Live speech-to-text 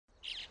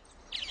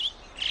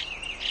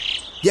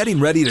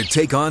Getting ready to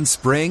take on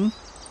spring?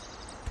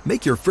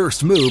 Make your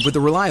first move with the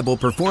reliable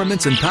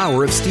performance and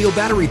power of Steel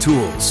battery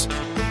tools.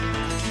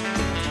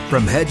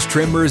 From hedge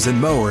trimmers and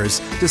mowers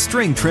to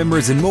string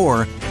trimmers and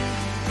more,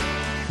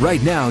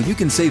 right now you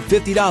can save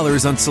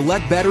 $50 on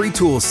select battery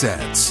tool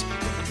sets.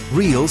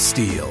 Real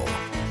Steel.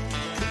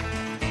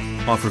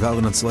 Offer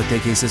valid on select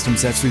AK system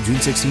sets through June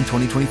 16,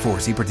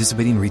 2024. See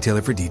participating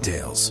retailer for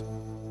details.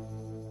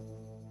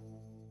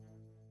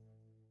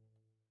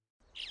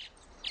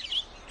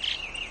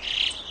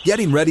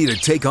 Getting ready to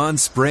take on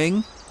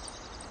spring?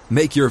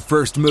 Make your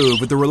first move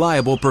with the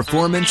reliable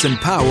performance and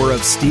power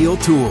of Steel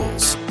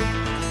tools.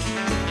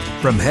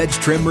 From hedge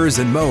trimmers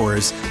and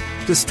mowers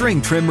to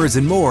string trimmers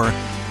and more,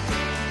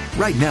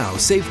 right now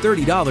save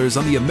 $30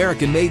 on the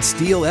American-made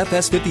Steel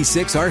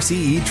FS56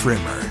 RCE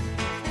trimmer.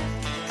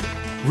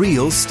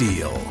 Real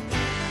Steel.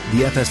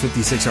 The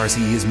FS56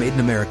 RCE is made in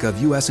America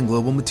of U.S. and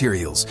global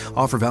materials.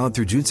 Offer valid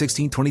through June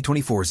 16,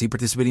 2024. See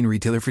participating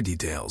retailer for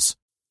details.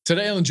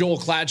 Today on the Joel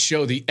Klatt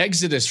Show, the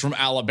exodus from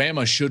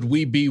Alabama. Should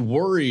we be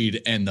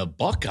worried? And the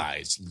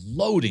Buckeyes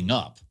loading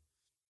up.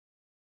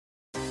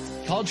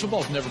 College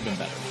football has never been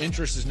better.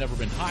 Interest has never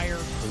been higher.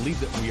 I believe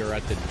that we are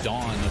at the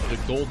dawn of the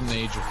golden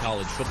age of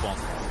college football.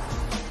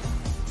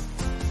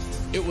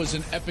 It was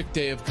an epic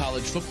day of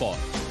college football.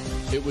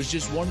 It was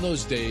just one of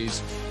those days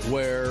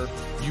where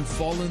you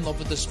fall in love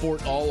with the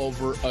sport all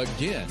over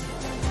again.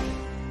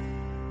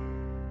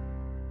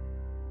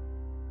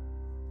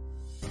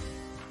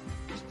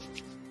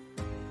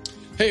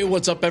 Hey,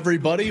 what's up,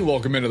 everybody?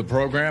 Welcome into the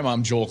program.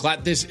 I'm Joel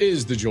Klatt. This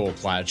is the Joel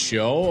Klatt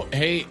Show.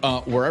 Hey,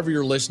 wherever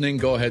you're listening,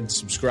 go ahead and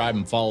subscribe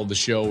and follow the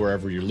show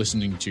wherever you're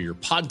listening to your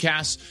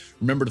podcasts.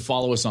 Remember to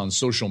follow us on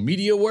social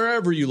media,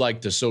 wherever you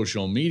like the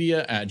social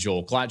media, at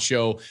Joel Klatt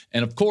Show.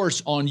 And, of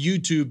course, on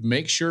YouTube,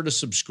 make sure to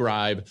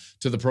subscribe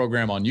to the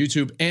program on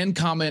YouTube and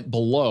comment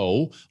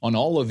below on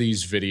all of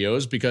these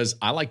videos, because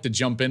I like to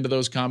jump into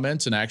those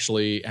comments and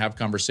actually have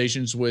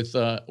conversations with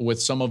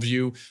some of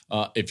you.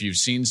 If you've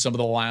seen some of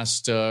the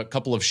last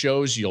couple of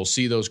shows, you'll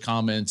see those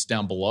comments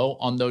down below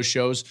on those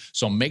shows.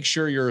 So make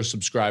sure you're a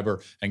subscriber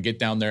and get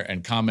down there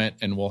and comment,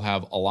 and we'll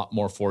have a lot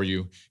more for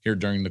you here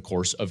during the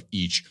course of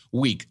each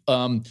week.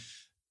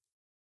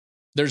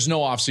 There's no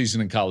offseason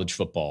in college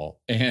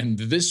football, and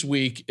this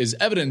week is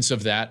evidence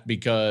of that,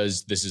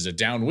 because this is a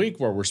down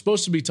week where we're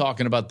supposed to be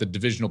talking about the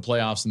divisional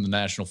playoffs in the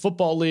National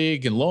Football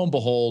League, and lo and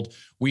behold,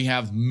 we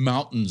have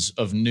mountains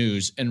of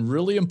news and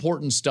really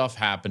important stuff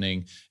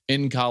happening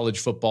in college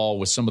football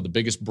with some of the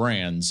biggest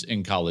brands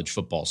in college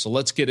football. So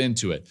let's get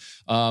into it.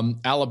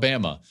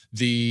 Alabama,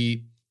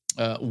 the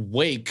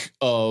wake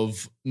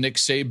of Nick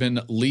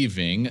Saban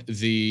leaving,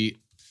 the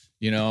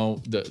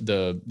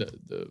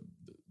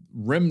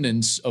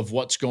remnants of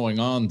what's going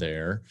on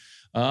there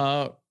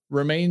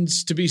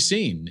remains to be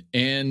seen,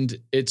 and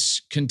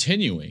it's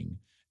continuing,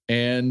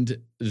 and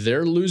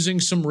they're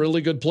losing some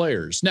really good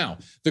players. Now,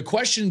 the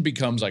question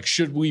becomes, like,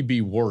 should we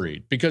be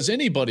worried? Because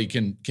anybody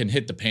can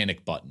hit the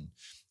panic button,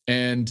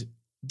 and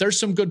there's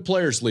some good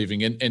players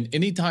leaving. And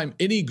anytime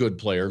any good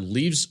player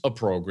leaves a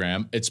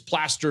program, it's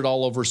plastered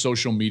all over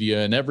social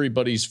media, and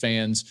everybody's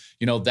fans,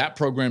 that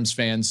program's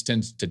fans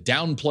tend to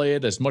downplay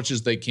it as much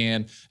as they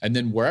can. And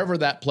then wherever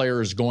that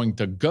player is going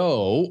to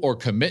go or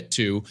commit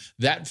to,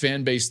 that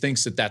fan base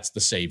thinks that that's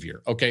the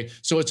savior. Okay.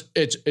 So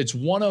it's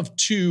one of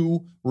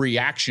two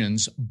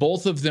reactions.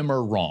 Both of them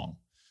are wrong,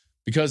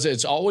 because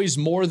it's always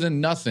more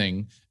than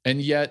nothing,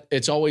 and yet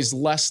it's always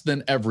less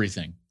than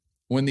everything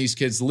when these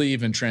kids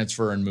leave and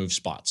transfer and move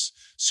spots.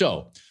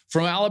 So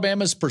from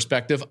Alabama's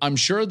perspective, I'm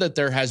sure that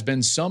there has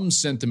been some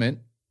sentiment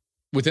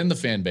within the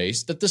fan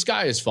base that the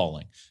sky is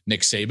falling.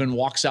 Nick Saban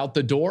walks out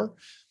the door.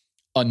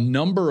 A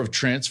number of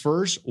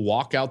transfers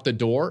walk out the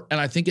door. And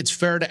I think it's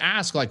fair to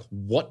ask, like,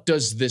 what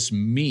does this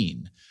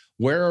mean?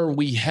 Where are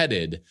we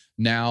headed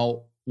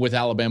now with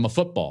Alabama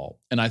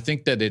football? And I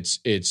think that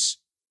it's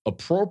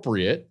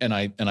appropriate. And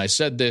I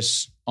said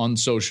this on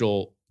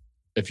social.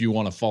 If you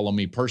want to follow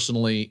me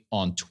personally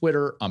on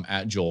Twitter, I'm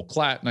at Joel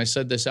Klatt. And I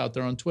said this out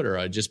there on Twitter.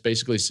 I just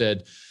basically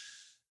said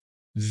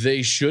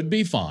they should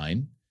be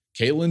fine.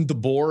 Kalen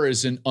DeBoer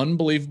is an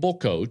unbelievable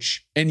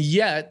coach. And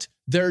yet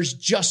there's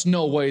just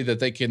no way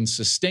that they can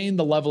sustain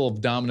the level of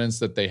dominance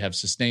that they have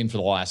sustained for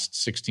the last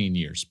 16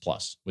 years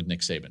plus with Nick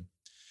Saban.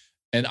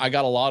 And I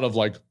got a lot of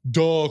like,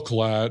 duh,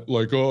 Klatt,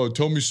 like, oh,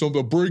 tell me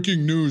something,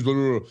 breaking news. Blah,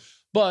 blah, blah.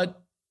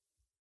 But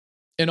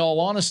in all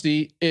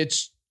honesty,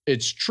 it's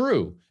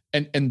true.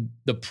 And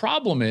the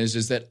problem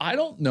is that I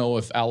don't know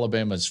if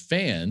Alabama's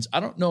fans, I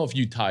don't know if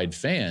U-Tide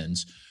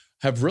fans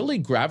have really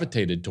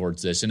gravitated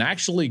towards this and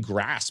actually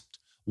grasped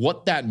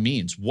what that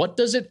means. What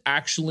does it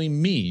actually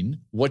mean,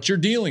 what you're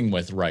dealing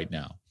with right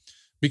now?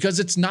 Because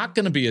it's not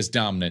going to be as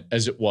dominant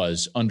as it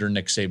was under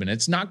Nick Saban.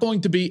 It's not going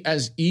to be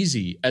as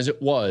easy as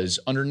it was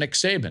under Nick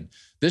Saban.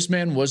 This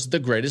man was the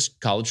greatest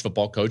college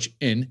football coach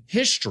in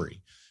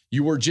history.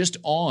 You were just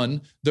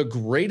on the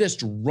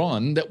greatest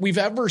run that we've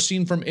ever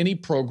seen from any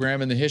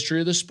program in the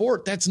history of the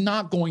sport. That's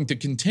not going to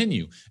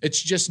continue.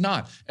 It's just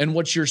not. And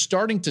what you're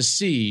starting to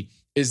see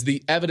is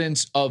the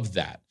evidence of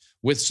that.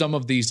 with some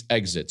of these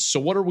exits. So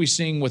what are we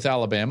seeing with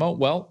Alabama?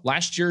 Well,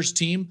 last year's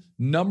team,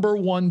 number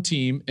one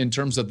team in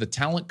terms of the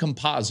talent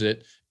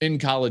composite in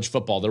college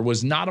football. There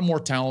was not a more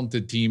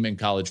talented team in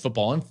college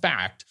football. In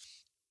fact,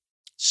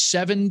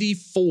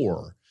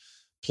 74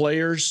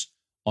 players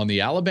on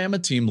the Alabama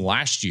team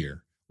last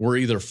year were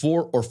either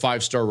 4 or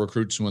 5-star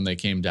recruits when they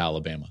came to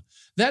Alabama.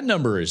 That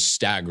number is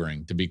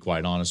staggering, to be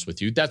quite honest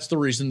with you. That's the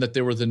reason that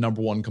they were the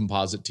number one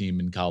composite team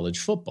in college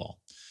football.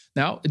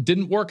 Now, it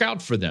didn't work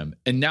out for them,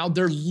 and now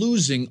they're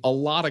losing a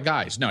lot of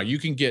guys. Now, you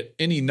can get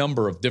any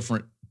number of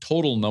different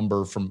total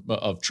number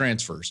of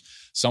transfers.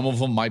 Some of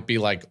them might be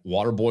like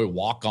Waterboy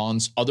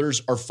walk-ons.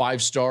 Others are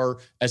 5-star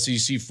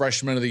SEC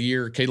Freshman of the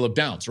Year, Caleb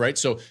Downs, right?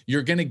 So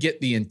you're going to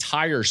get the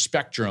entire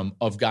spectrum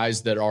of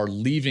guys that are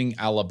leaving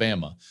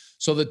Alabama.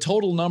 So the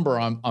total number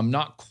I'm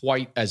not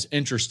quite as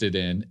interested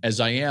in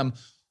as I am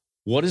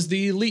what is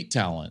the elite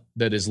talent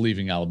that is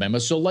leaving Alabama.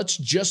 So let's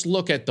just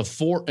look at the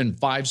 4 and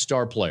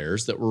 5-star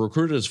players that were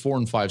recruited as 4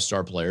 and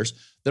 5-star players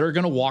that are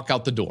going to walk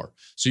out the door.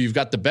 So you've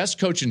got the best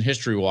coach in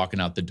history walking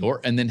out the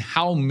door, and then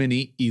how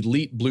many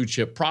elite blue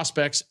chip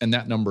prospects, and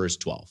that number is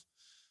 12.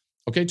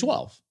 Okay,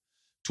 12.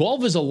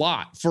 12 is a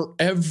lot for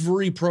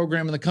every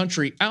program in the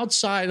country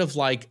outside of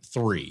like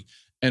 3.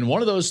 And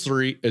one of those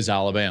 3 is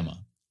Alabama.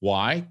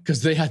 Why?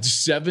 Because they had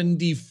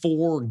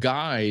 74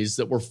 guys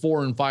that were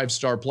 4 and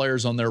 5-star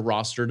players on their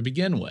roster to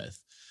begin with.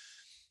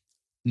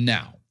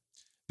 Now,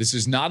 this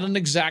is not an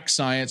exact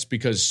science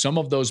because some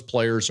of those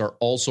players are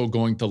also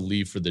going to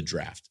leave for the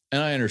draft.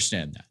 And I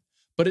understand that.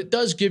 But it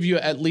does give you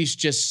at least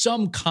just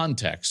some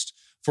context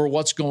for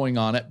what's going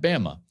on at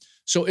Bama.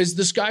 So is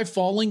the sky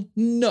falling?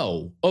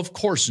 No, of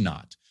course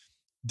not.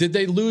 Did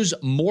they lose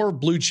more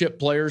blue chip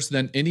players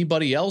than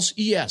anybody else?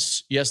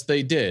 Yes,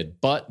 they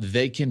did, but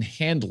they can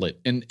handle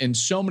it. And in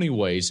so many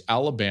ways,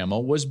 Alabama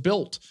was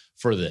built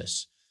for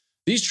this.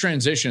 These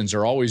transitions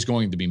are always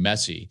going to be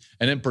messy.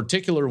 And in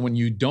particular, when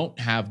you don't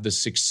have the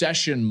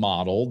succession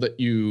model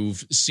that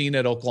you've seen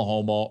at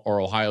Oklahoma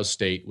or Ohio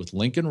State with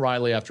Lincoln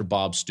Riley after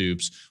Bob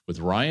Stoops, with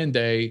Ryan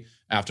Day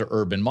after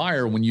Urban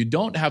Meyer, when you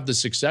don't have the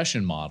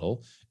succession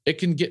model, it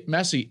can get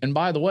messy. And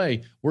by the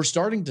way, we're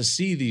starting to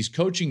see these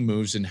coaching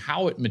moves and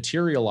how it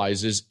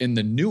materializes in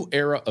the new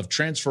era of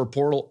transfer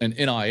portal and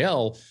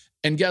NIL.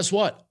 And guess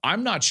what?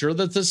 I'm not sure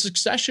that the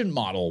succession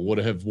model would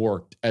have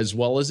worked as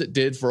well as it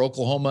did for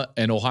Oklahoma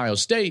and Ohio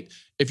State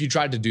if you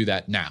tried to do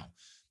that now.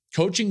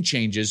 Coaching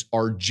changes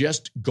are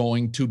just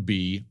going to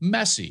be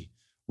messy,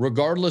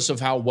 regardless of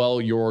how well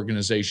your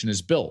organization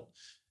is built.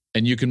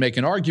 And you can make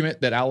an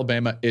argument that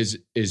Alabama is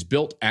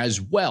built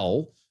as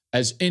well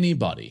as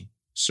anybody.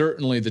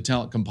 Certainly the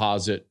talent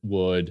composite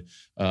would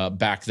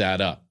back that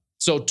up.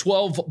 So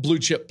 12 blue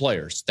chip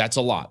players, that's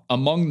a lot.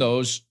 Among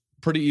those,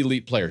 pretty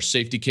elite players.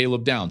 Safety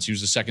Caleb Downs, he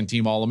was a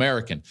second-team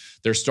All-American.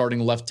 Their starting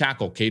left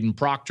tackle, Caden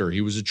Proctor,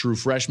 he was a true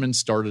freshman,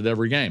 started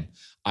every game.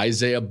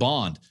 Isaiah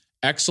Bond,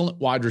 excellent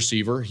wide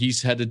receiver.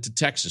 He's headed to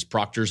Texas.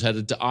 Proctor's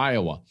headed to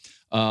Iowa.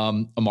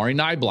 Amari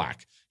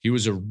Niblack, he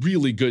was a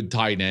really good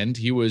tight end.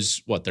 He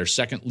was, their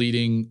second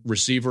leading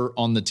receiver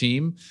on the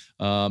team.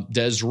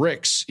 Des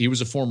Ricks, he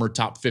was a former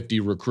top 50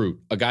 recruit,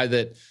 a guy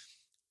that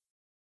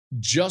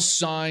just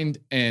signed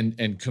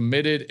and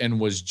committed and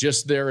was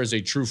just there as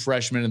a true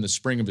freshman in the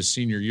spring of his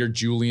senior year.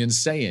 Julian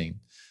Sayin,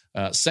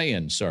 you're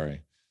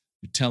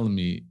telling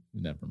me,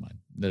 never mind.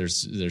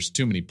 There's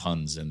too many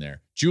puns in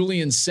there.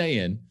 Julian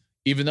Sayin,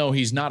 even though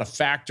he's not a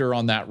factor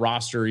on that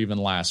roster even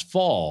last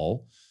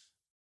fall,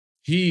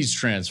 he's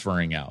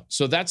transferring out.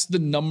 So that's the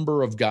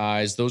number of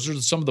guys. Those are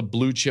some of the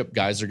blue chip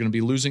guys. They're going to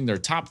be losing their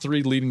top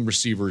 3 leading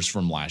receivers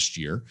from last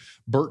year.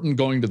 Burton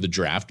going to the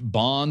draft.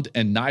 Bond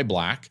and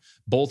Niblack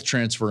both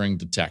transferring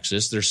to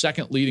Texas. Their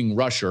second leading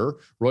rusher,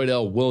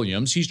 Roydell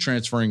Williams, he's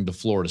transferring to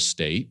Florida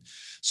State.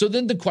 So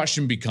then the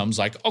question becomes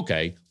like,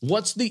 okay,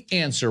 what's the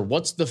answer?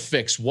 What's the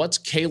fix? What's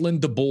Kalen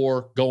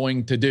DeBoer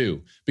going to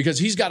do? Because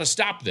he's got to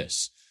stop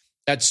this.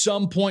 At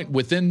some point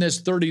within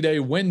this 30-day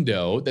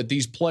window that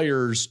these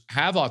players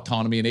have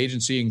autonomy and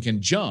agency and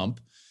can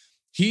jump,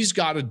 he's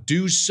got to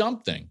do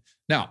something.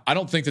 Now, I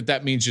don't think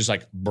that means just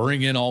like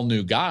bring in all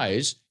new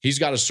guys. He's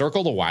got to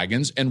circle the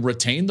wagons and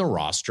retain the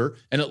roster,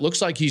 and it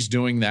looks like he's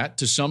doing that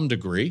to some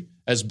degree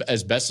as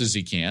best as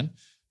he can.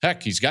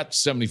 Heck, he's got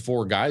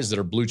 74 guys that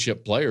are blue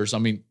chip players. I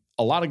mean,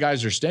 a lot of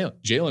guys are staying.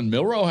 Jalen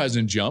Milroe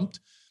hasn't jumped.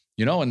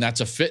 And that's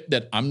a fit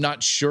that I'm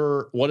not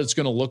sure what it's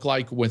going to look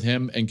like with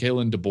him and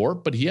Kalen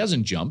DeBoer, but he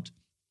hasn't jumped.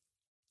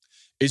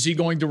 Is he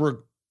going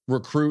to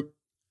recruit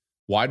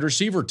wide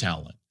receiver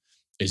talent?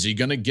 Is he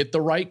going to get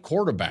the right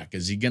quarterback?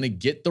 Is he going to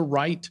get the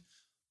right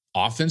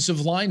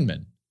offensive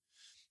lineman?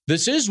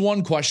 This is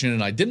one question,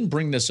 and I didn't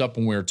bring this up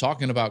when we were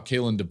talking about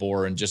Kalen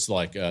DeBoer and just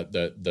like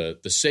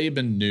the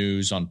Saban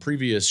news on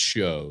previous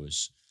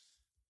shows.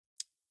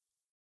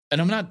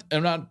 And I'm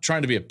not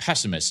trying to be a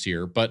pessimist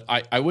here, but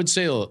I would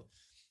say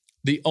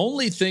the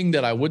only thing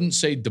that I wouldn't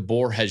say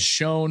DeBoer has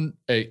shown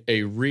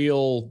a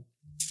real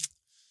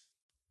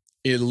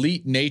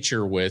elite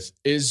nature with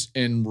is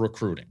in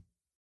recruiting.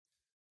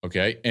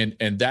 Okay.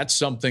 And that's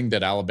something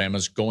that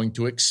Alabama's going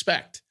to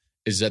expect.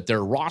 is that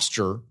their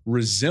roster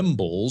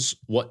resembles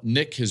what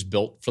Nick has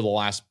built for the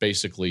last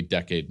basically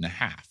decade and a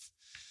half.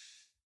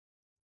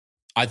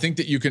 I think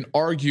that you can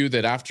argue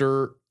that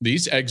after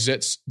these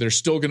exits, there's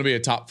still going to be a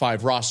top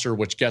 5 roster,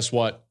 which guess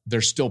what?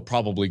 They're still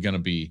probably going to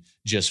be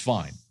just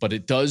fine. But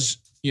it does,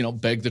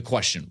 beg the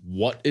question,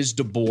 what is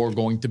DeBoer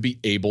going to be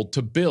able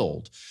to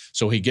build?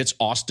 So he gets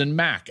Austin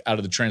Mack out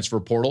of the transfer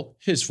portal,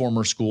 his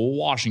former school,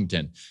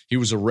 Washington. He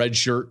was a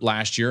redshirt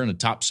last year and a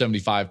top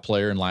 75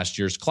 player in last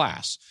year's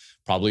class.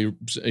 Probably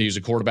he's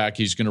a quarterback.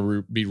 He's going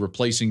to be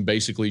replacing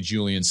basically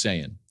Julian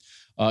Sayin.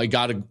 He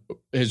got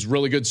his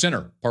really good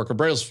center, Parker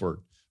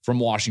Brailsford, from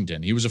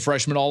Washington. He was a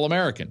freshman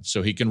All-American,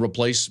 so he can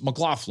replace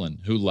McLaughlin,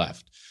 who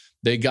left.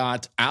 They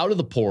got out of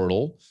the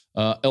portal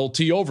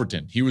LT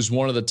Overton. He was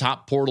one of the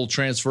top portal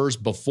transfers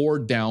before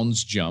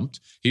Downs jumped.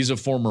 He's a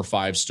former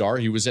 5-star.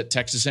 He was at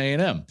Texas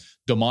A&M.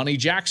 Damani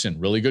Jackson,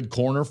 really good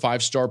corner,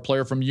 5-star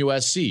player from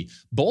USC.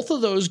 Both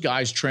of those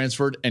guys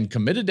transferred and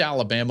committed to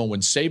Alabama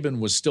when Saban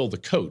was still the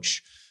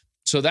coach.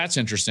 So that's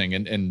interesting,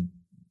 and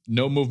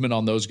no movement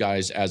on those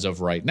guys as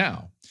of right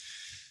now.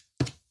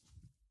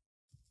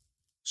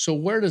 So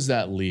where does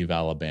that leave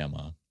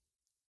Alabama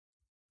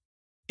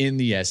in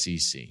the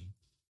SEC?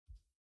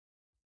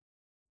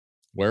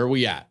 Where are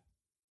we at?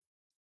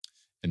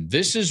 And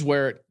this is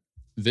where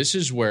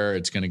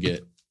it's going to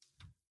get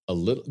a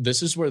little,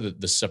 this is where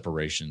the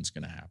separation is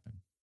going to happen.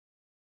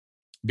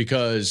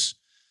 Because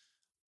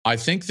I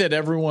think that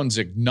everyone's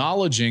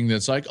acknowledging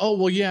that's like, oh,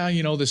 well, yeah,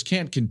 this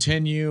can't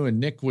continue,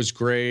 and Nick was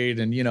great,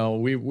 and,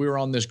 we were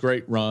on this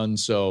great run,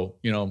 so,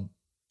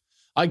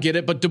 I get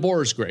it, but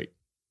DeBoer is great.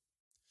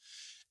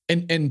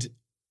 And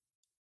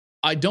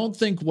I don't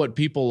think what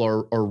people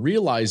are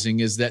realizing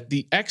is that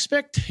the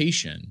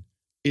expectation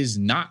is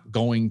not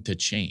going to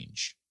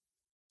change.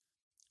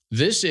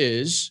 This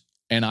is,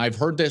 and I've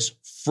heard this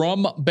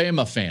from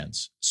Bama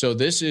fans. So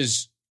this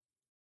is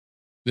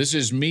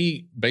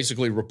me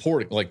basically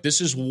reporting, like,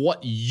 this is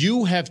what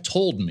you have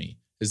told me,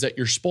 is that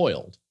you're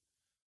spoiled.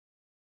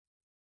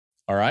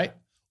 All right.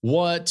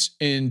 What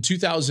in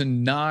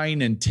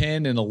 2009 and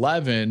 10 and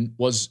 11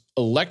 was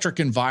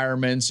electric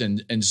environments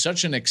and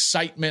such an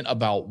excitement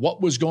about what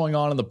was going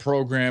on in the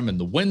program and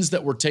the wins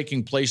that were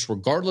taking place,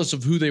 regardless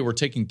of who they were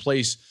taking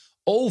place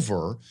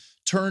over,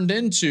 turned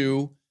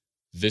into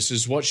this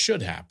is what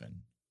should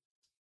happen.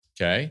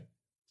 Okay.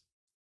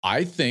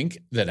 I think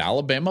that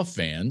Alabama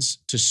fans,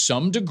 to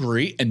some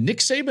degree, and Nick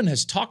Saban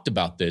has talked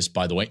about this,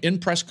 by the way, in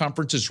press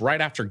conferences right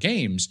after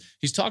games,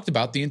 he's talked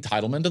about the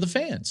entitlement of the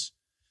fans.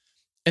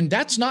 And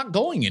that's not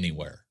going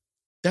anywhere.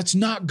 That's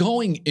not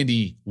going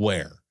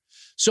anywhere.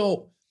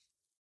 So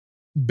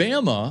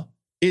Bama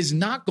is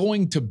not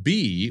going to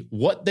be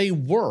what they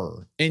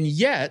were. And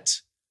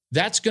yet,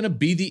 that's going to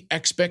be the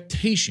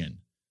expectation.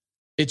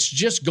 It's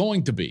just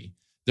going to be.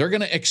 They're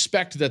going to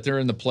expect that they're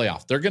in the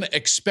playoff. They're going to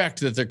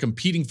expect that they're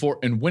competing for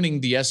and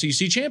winning the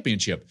SEC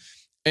championship.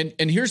 And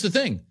here's the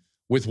thing.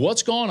 With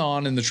what's gone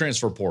on in the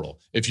transfer portal,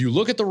 if you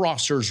look at the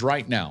rosters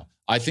right now,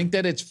 I think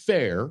that it's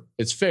fair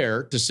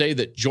to say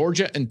that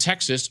Georgia and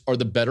Texas are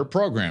the better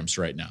programs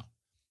right now.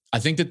 I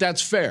think that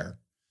that's fair.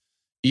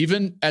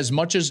 Even as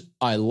much as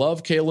I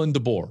love Kalen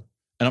DeBoer,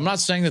 and I'm not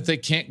saying that they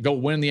can't go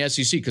win the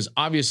SEC, because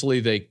obviously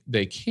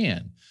they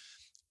can.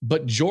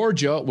 But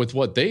Georgia, with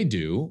what they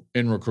do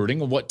in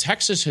recruiting and what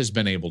Texas has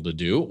been able to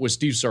do with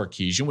Steve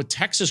Sarkisian, with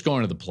Texas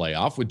going to the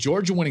playoff, with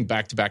Georgia winning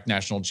back-to-back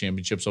national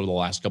championships over the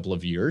last couple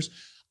of years,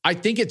 I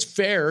think it's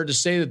fair to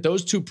say that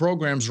those two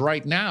programs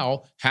right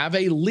now have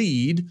a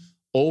lead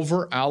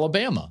over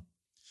Alabama.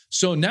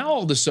 So now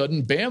all of a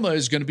sudden, Bama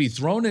is going to be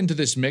thrown into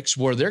this mix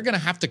where they're going to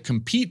have to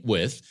compete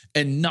with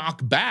and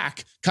knock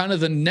back kind of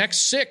the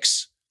next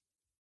 6.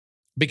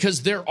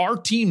 Because there are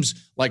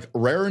teams like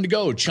raring to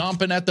go,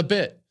 chomping at the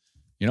bit.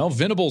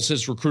 Venables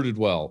has recruited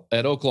well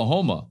at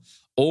Oklahoma.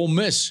 Ole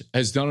Miss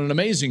has done an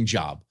amazing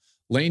job.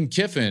 Lane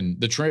Kiffin,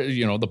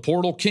 the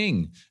portal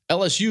king.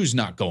 LSU's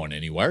not going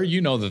anywhere.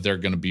 You know that they're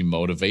going to be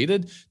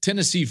motivated.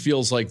 Tennessee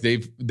feels like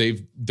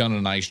they've done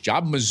a nice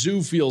job.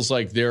 Mizzou feels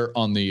like they're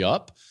on the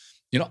up.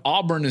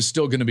 Auburn is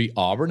still going to be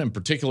Auburn, in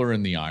particular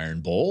in the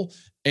Iron Bowl.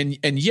 And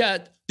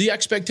yet the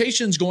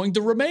expectation's going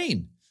to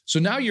remain. So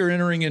now you're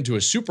entering into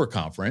a super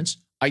conference.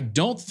 I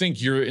don't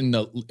think you're in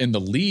the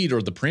lead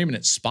or the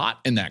preeminent spot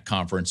in that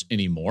conference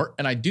anymore.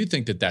 And I do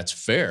think that that's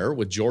fair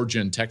with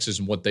Georgia and Texas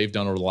and what they've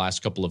done over the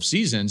last couple of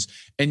seasons.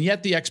 And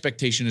yet the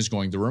expectation is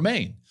going to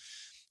remain.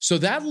 So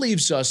that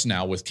leaves us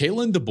now with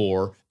Kalen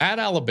DeBoer at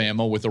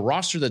Alabama with a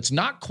roster that's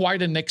not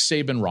quite a Nick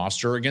Saban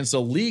roster against a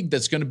league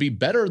that's going to be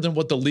better than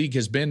what the league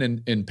has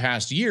been in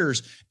past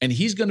years. And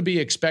he's going to be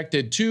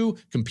expected to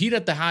compete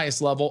at the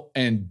highest level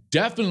and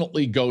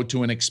definitely go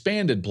to an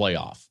expanded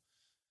playoff.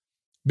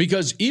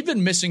 Because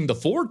even missing the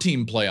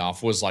 4-team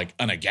playoff was like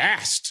an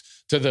aghast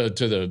to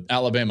the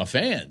Alabama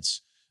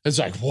fans. It's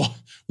like, well,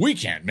 we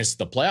can't miss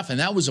the playoff.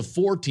 And that was a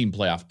 4-team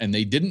playoff, and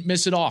they didn't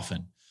miss it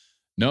often.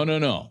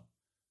 No.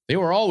 They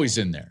were always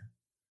in there.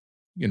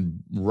 You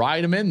can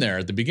ride them in there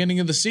at the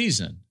beginning of the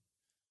season.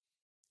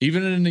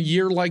 Even in a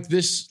year like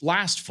this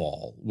last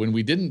fall, when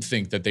we didn't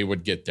think that they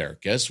would get there,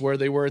 guess where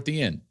they were at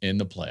the end? In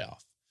the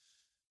playoff.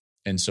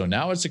 And so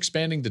now it's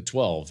expanding to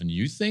 12. And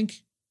you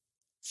think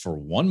for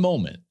one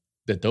moment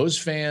that those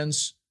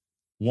fans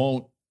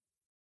won't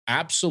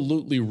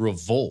absolutely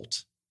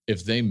revolt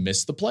if they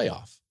miss the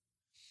playoff.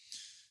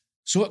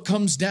 So it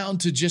comes down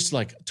to just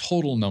like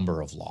total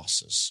number of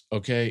losses,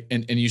 okay?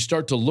 And you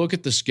start to look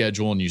at the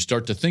schedule and you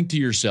start to think to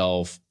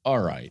yourself, all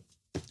right,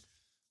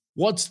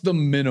 what's the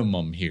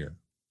minimum here?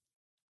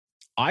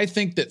 I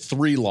think that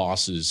 3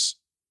 losses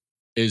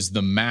is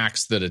the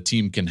max that a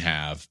team can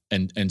have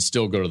and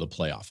still go to the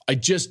playoff. I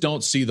just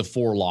don't see the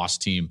 4-loss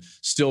team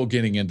still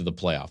getting into the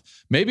playoff.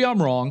 Maybe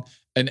I'm wrong.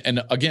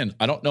 And again,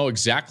 I don't know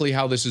exactly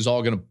how this is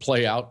all going to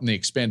play out in the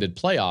expanded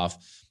playoff,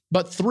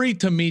 but 3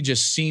 to me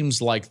just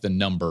seems like the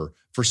number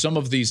for some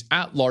of these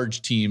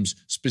at-large teams,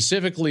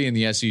 specifically in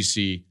the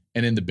SEC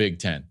and in the Big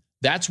Ten.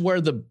 That's where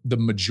the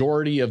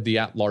majority of the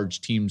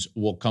at-large teams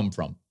will come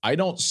from. I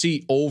don't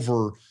see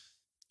over,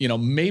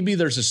 maybe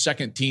there's a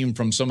second team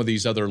from some of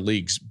these other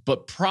leagues,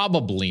 but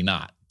probably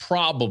not.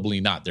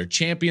 Probably not. Their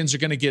champions are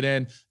going to get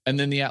in, and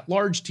then the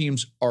at-large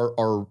teams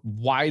are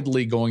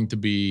widely going to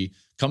be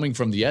coming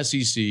from the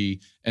SEC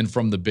and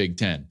from the Big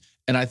Ten.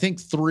 And I think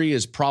 3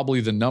 is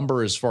probably the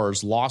number as far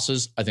as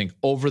losses. I think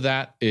over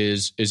that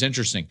is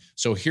interesting.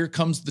 So here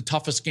comes the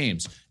toughest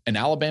games. And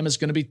Alabama's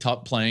going to be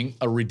playing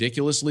a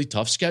ridiculously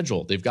tough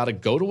schedule. They've got to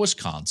go to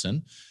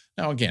Wisconsin.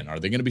 Now, again, are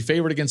they going to be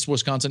favored against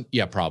Wisconsin?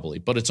 Yeah, probably,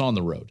 but it's on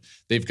the road.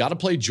 They've got to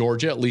play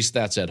Georgia. At least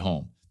that's at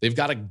home. They've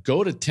got to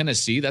go to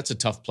Tennessee. That's a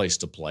tough place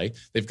to play.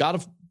 They've got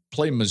to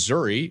play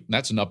Missouri.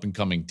 That's an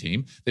up-and-coming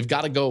team. They've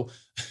got to go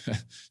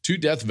to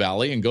Death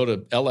Valley and go to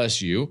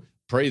LSU.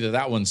 Pray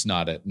that one's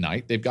not at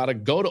night. They've got to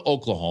go to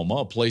Oklahoma,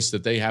 a place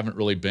that they haven't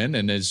really been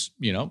and is,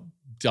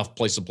 tough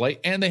place to play.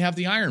 And they have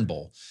the Iron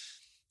Bowl.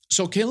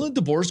 So Kalen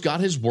DeBoer's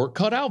got his work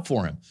cut out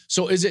for him.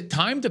 So is it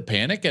time to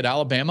panic at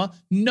Alabama?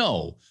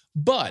 No.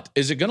 But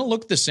is it going to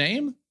look the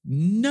same?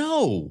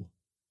 No.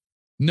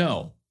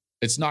 No,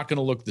 it's not going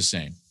to look the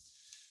same.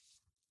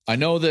 I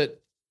know that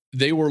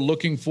they were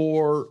looking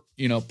for,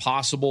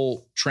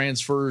 possible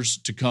transfers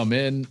to come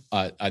in.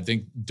 I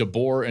think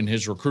DeBoer and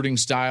his recruiting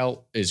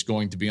style is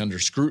going to be under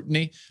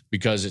scrutiny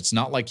because it's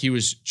not like he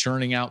was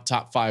churning out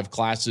top 5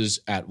 classes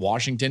at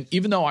Washington,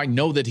 even though I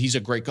know that he's a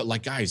great coach.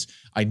 Like, guys,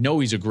 I know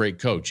he's a great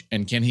coach.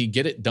 And can he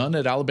get it done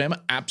at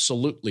Alabama?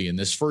 Absolutely. And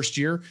this first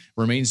year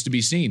remains to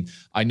be seen.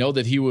 I know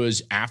that he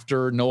was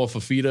after Noah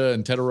Fafita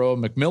and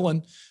Tetairoa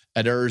McMillan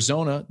at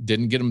Arizona,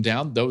 didn't get him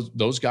down.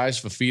 Those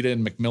guys, Fafita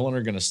and McMillan,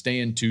 are going to stay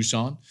in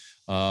Tucson.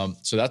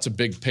 So that's a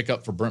big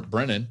pickup for Brent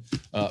Brennan.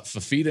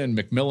 Fafita and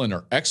McMillan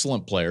are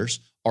excellent players,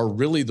 are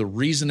really the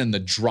reason and the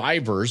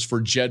drivers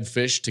for Jedd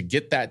Fisch to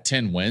get that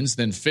 10 wins.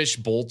 Then Fisch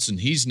bolts, and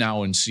he's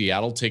now in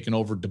Seattle, taking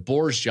over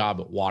DeBoer's job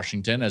at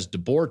Washington as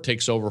DeBoer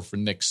takes over for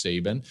Nick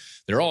Saban.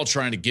 They're all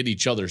trying to get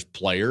each other's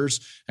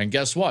players. And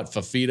guess what?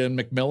 Fafita and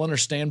McMillan are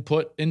staying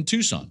put in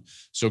Tucson.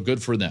 So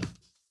good for them.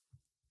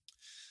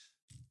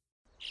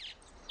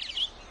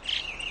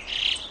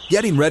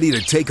 Getting ready to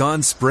take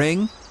on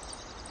spring?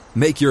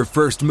 Make your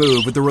first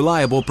move with the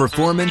reliable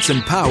performance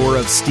and power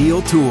of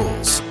Steel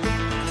tools.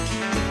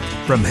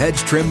 From hedge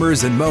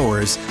trimmers and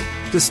mowers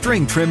to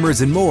string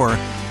trimmers and more,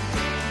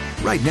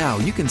 right now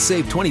you can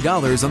save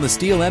 $20 on the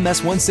Steel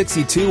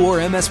MS-162 or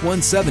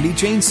MS-170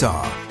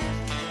 chainsaw.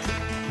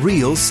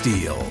 Real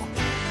Steel.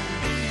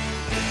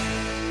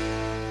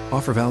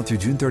 Offer valid through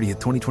June 30th,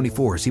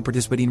 2024. See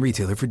participating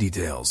retailer for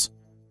details.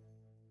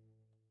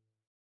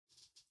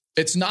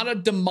 It's not a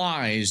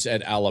demise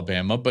at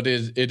Alabama, but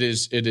it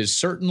is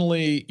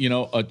certainly,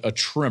 a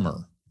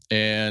trimmer.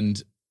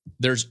 And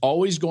there's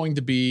always going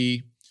to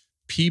be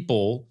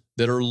people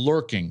that are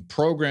lurking,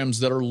 programs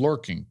that are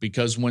lurking,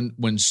 because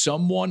when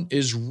someone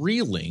is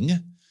reeling,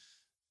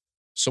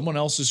 someone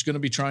else is going to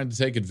be trying to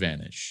take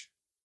advantage.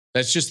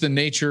 That's just the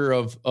nature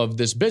of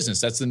this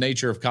business. That's the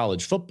nature of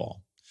college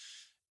football.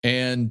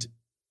 And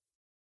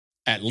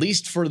at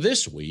least for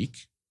this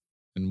week,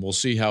 and we'll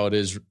see how it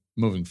is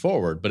moving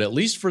forward, but at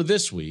least for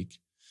this week,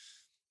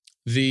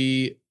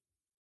 the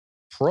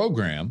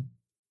program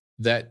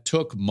that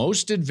took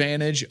most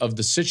advantage of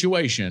the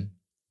situation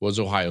was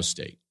Ohio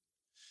State.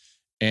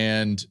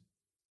 And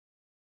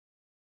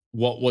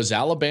what was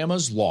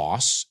Alabama's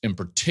loss, in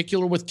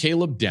particular with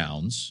Caleb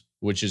Downs,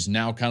 which is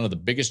now kind of the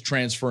biggest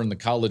transfer in the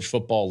college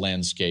football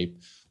landscape,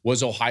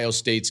 was Ohio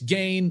State's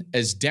gain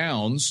as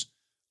Downs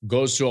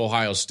goes to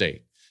Ohio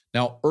State.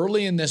 Now,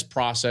 early in this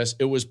process,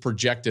 it was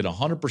projected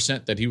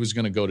 100% that he was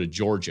going to go to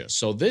Georgia.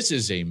 So this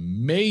is a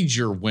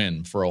major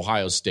win for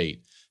Ohio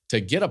State to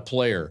get a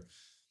player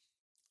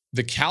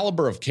the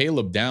caliber of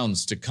Caleb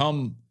Downs to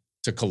come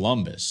to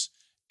Columbus.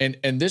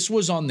 And this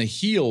was on the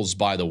heels,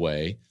 by the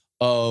way,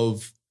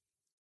 of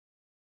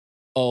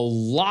a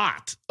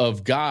lot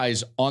of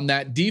guys on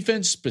that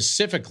defense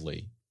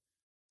specifically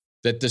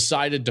that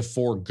decided to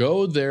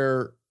forego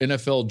their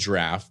NFL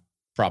draft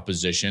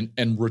proposition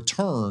and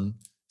return,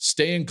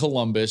 stay in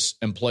Columbus,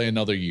 and play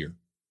another year.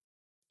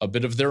 a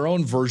bit of their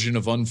own version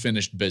of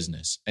unfinished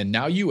business. And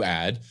now you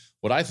add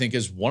what I think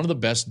is one of the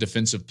best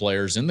defensive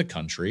players in the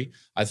country.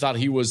 I thought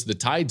he was the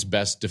Tide's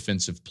best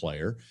defensive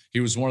player. He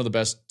was one of the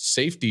best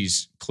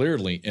safeties,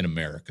 clearly, in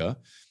America.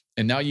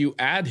 And now you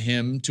add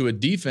him to a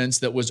defense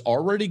that was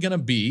already going to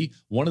be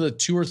one of the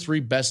 2 or 3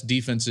 best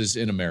defenses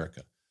in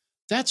America.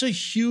 That's a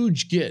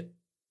huge get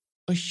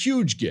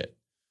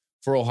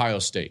for Ohio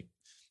State.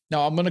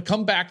 Now, I'm going to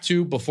come back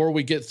to, before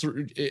we get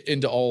through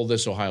into all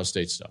this Ohio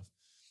State stuff,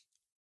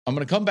 I'm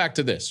going to come back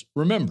to this.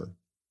 Remember,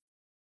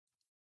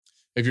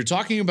 if you're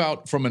talking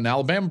about from an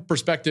Alabama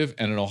perspective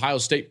and an Ohio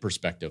State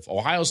perspective,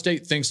 Ohio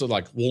State thinks that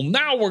like, well,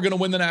 now we're going to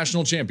win the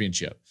national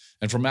championship.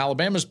 And from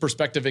Alabama's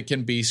perspective, it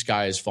can be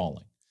sky is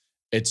falling.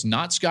 It's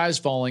not sky is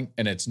falling,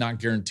 and it's not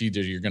guaranteed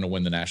that you're going to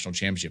win the national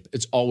championship.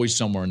 It's always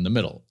somewhere in the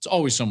middle. It's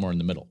always somewhere in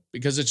the middle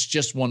because it's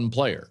just one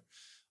player.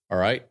 All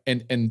right.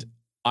 And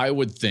I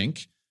would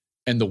think,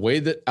 and the way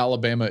that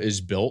Alabama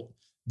is built,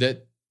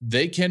 that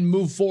they can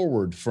move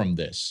forward from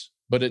this,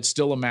 but it's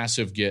still a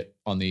massive get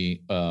on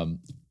the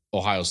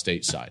Ohio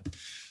State side.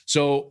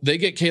 So they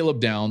get Caleb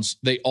Downs.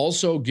 They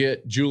also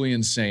get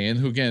Julian Sayin,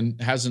 who, again,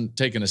 hasn't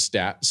taken a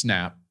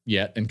snap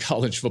yet in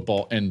college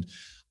football. And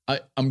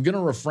I'm going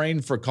to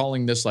refrain for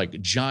calling this like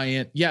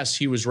giant. Yes,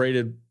 he was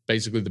rated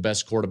basically the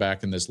best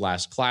quarterback in this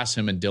last class,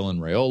 him and Dylan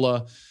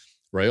Raiola.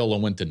 Raiola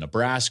went to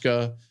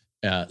Nebraska.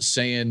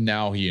 Sayin,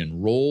 now he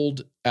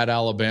enrolled at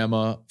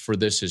Alabama for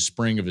his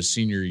spring of his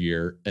senior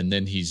year. And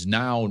then he's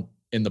now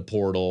in the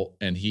portal,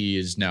 and he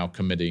is now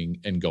committing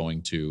and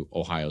going to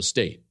Ohio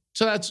State.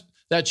 So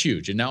that's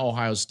huge. And now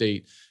Ohio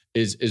State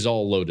is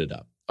all loaded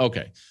up.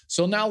 Okay,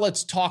 so now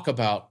let's talk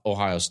about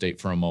Ohio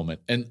State for a moment,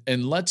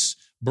 and let's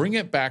bring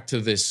it back to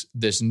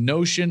this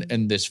notion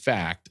and this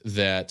fact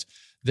that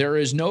there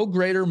is no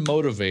greater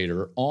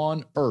motivator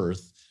on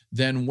earth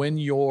than when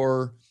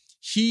your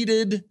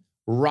heated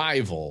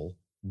rival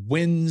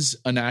wins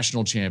a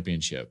national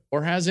championship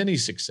or has any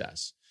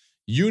success.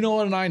 You know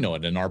it and I know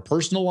it. In our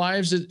personal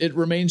lives, it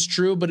remains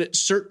true, but it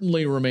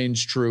certainly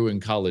remains true in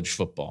college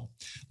football.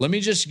 Let me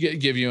just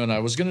give you, and I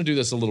was going to do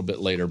this a little bit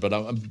later,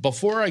 but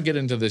before I get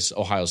into this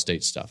Ohio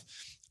State stuff,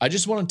 I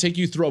just want to take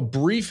you through a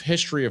brief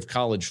history of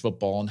college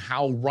football and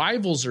how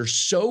rivals are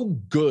so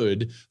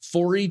good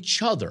for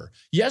each other.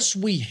 Yes,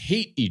 we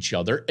hate each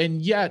other,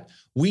 and yet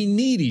we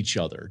need each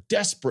other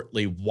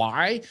desperately.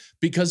 Why?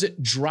 Because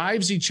it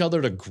drives each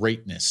other to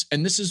greatness.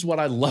 And this is what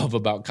I love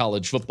about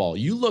college football.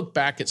 You look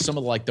back at some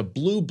of like the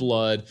blue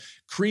blood,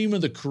 cream of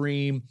the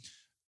cream,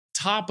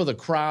 top of the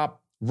crop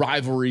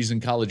rivalries in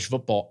college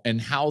football and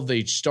how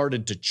they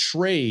started to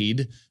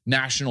trade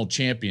national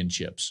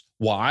championships.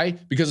 Why?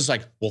 Because it's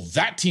like, well,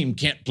 that team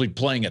can't be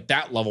playing at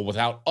that level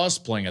without us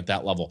playing at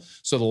that level.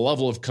 So the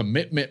level of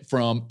commitment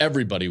from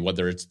everybody,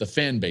 whether it's the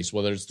fan base,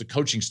 whether it's the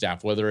coaching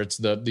staff, whether it's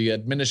the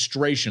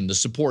administration, the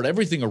support,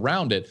 everything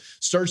around it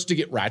starts to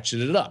get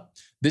ratcheted up.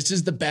 This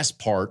is the best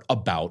part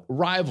about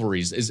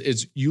rivalries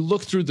is you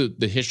look through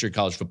the history of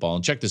college football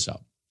and check this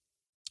out.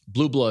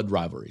 Blue blood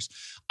rivalries.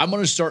 I'm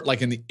going to start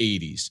like in the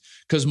 80s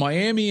because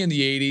Miami in the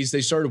 80s,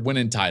 they started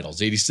winning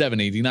titles, 87,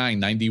 89,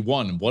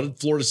 91. And what did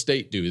Florida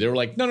State do? They were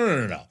like,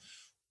 no.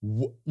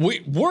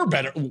 We're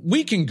better.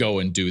 We can go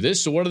and do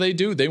this. So what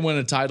do? They win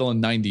a title in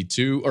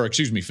 92, or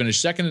excuse me, finish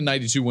second in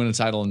 92, win a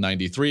title in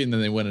 93, and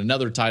then they win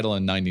another title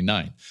in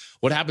 99.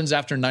 What happens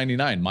after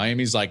 99?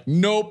 Miami's like,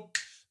 nope.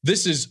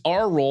 This is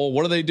our role.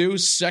 What do?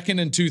 Second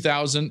in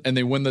 2000, and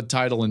they win the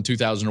title in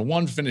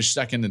 2001, finish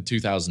second in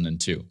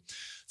 2002.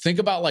 Think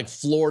about like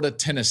Florida,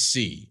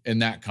 Tennessee in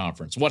that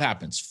conference. What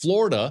happens?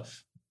 Florida,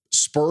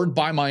 spurred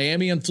by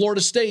Miami and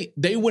Florida State,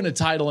 they win a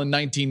title in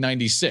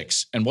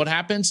 1996. And what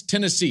happens?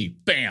 Tennessee,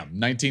 bam,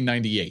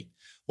 1998.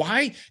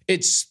 Why?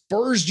 It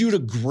spurs you to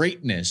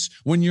greatness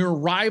when your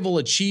rival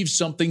achieves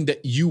something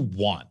that you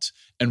want.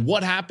 And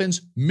what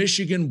happens?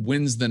 Michigan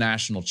wins the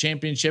national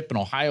championship, and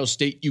Ohio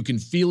State, you can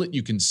feel it,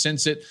 you can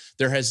sense it.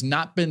 There has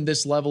not been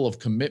this level of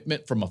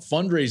commitment from a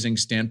fundraising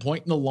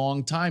standpoint in a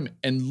long time.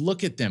 And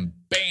look at them,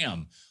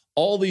 bam,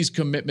 all these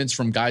commitments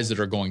from guys that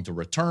are going to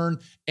return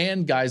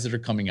and guys that are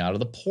coming out of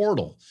the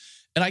portal.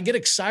 And I get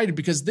excited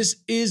because this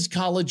is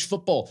college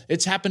football.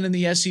 It's happened in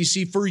the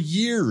SEC for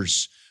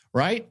years,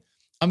 right?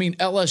 I mean,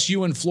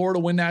 LSU and Florida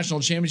win national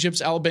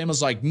championships.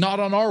 Alabama's like, not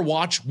on our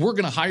watch. We're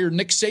going to hire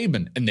Nick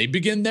Saban. And they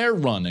begin their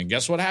run. And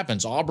guess what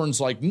happens? Auburn's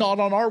like, not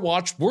on our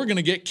watch. We're going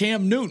to get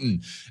Cam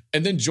Newton.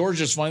 And then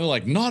Georgia's finally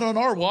like, not on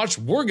our watch.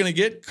 We're going to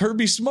get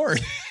Kirby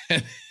Smart.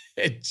 And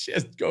it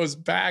just goes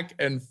back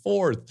and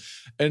forth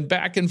and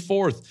back and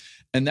forth.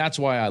 And that's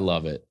why I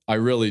love it. I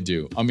really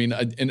do. I mean,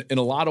 in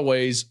a lot of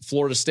ways,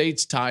 Florida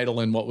State's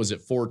title in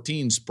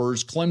 14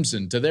 spurs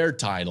Clemson to their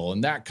title in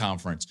that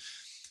conference.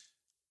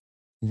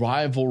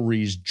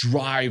 Rivalries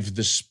drive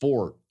the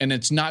sport, and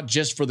it's not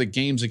just for the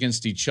games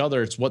against each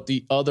other. It's what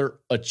the other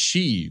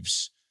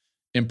achieves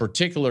in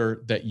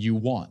particular that you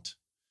want.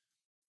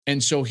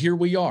 And so here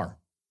we are.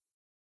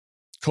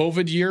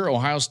 COVID year,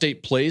 Ohio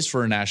State plays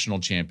for a national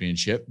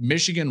championship.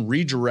 Michigan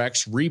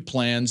redirects,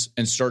 replans,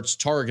 and starts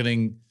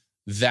targeting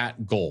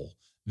that goal.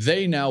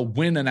 They now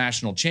win a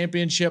national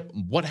championship.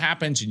 What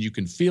happens? And you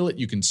can feel it.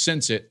 You can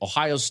sense it.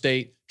 Ohio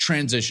State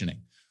transitioning,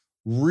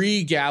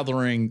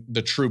 regathering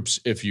the troops,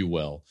 if you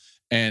will,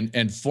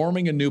 and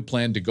forming a new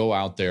plan to go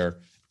out there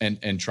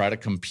and try to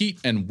compete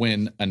and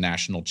win a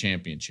national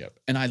championship.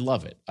 And I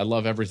love it. I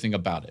love everything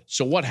about it.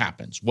 So what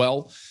happens?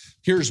 Well,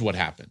 here's what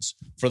happens.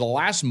 For the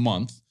last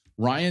month,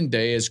 Ryan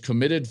Day is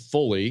committed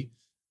fully,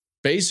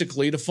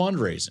 basically, to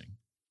fundraising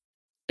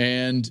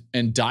and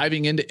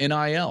diving into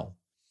NIL.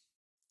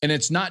 And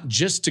it's not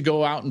just to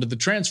go out into the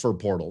transfer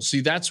portal.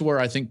 See, that's where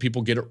I think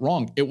people get it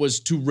wrong. It was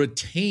to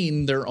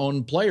retain their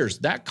own players.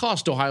 That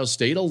cost Ohio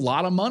State a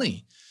lot of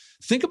money.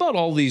 Think about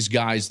all these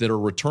guys that are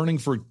returning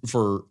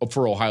for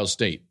Ohio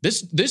State.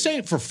 This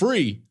ain't for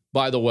free,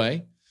 by the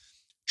way.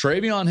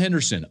 Travion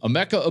Henderson,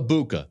 Emeka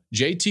Ibuka,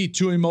 JT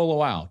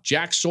Tuimoloau,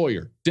 Jack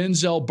Sawyer,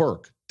 Denzel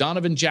Burke,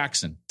 Donovan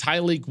Jackson,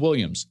 Tyleik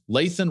Williams,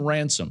 Lathan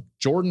Ransom,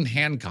 Jordan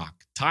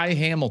Hancock, Ty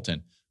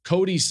Hamilton,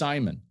 Cody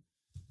Simon.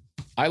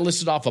 I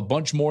listed off a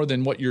bunch more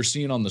than what you're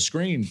seeing on the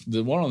screen.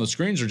 The one on the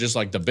screens are just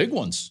like the big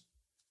ones.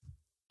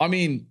 I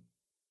mean,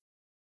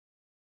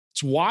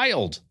 it's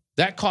wild.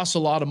 That costs a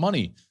lot of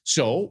money.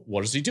 So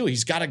what does he do?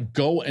 He's got to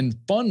go and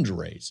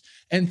fundraise.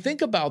 And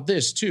think about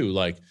this too.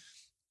 Like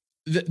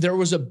there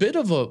was a bit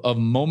of a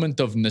moment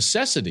of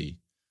necessity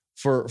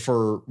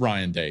for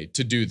Ryan Day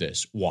to do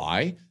this.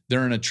 Why?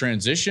 They're in a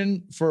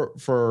transition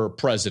for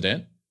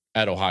president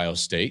at Ohio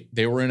State.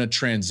 They were in a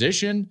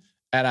transition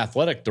at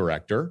athletic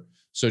director.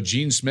 So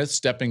Gene Smith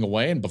stepping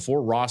away, and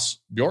before Ross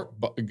Bjork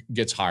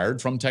gets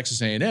hired from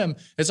Texas A&M,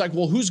 it's like,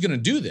 well, who's going to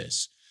do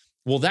this?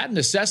 Well, that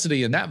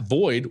necessity and that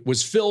void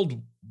was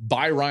filled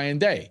by Ryan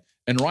Day.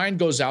 And Ryan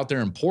goes out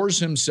there and pours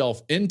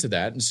himself into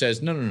that and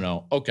says,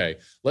 no. Okay,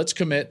 let's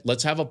commit.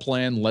 Let's have a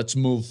plan. Let's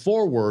move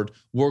forward.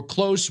 We're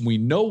close. We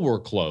know we're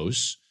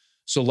close.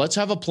 So let's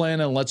have a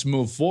plan and let's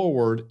move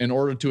forward in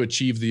order to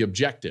achieve the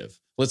objective.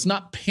 Let's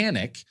not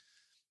panic.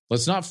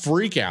 Let's not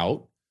freak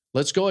out.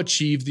 Let's go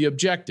achieve the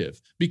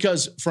objective.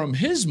 Because from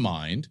his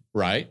mind,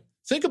 right,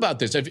 think about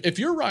this. If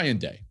you're Ryan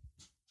Day,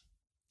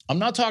 I'm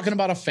not talking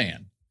about a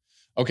fan.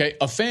 Okay,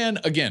 a fan,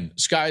 again,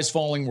 sky's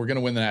falling, we're going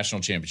to win the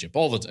national championship.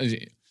 All the time,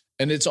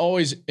 and it's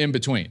always in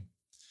between.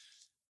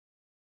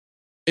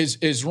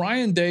 Is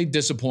Ryan Day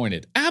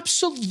disappointed?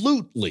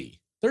 Absolutely.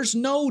 There's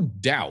no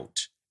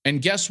doubt.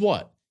 And guess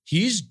what?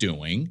 He's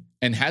doing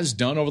and has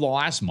done over the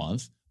last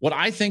month what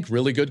I think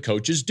really good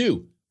coaches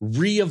do.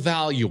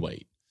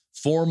 Reevaluate.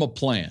 Form a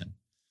plan.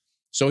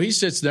 So he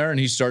sits there and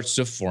he starts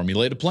to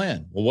formulate a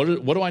plan. Well,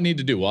 what do I need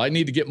to do? Well, I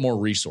need to get more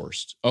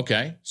resourced.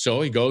 Okay.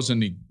 So he goes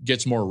and he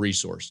gets more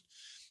resourced.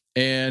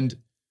 And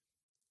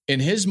in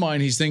his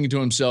mind, he's thinking to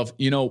himself,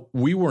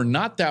 we were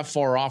not that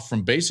far off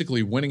from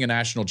basically winning a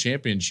national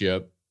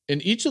championship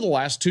in each of the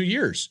last 2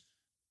 years.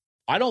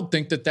 I don't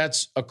think that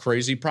that's a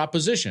crazy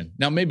proposition.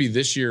 Now, maybe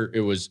this year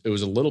it was a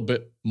little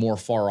bit more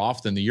far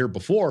off than the year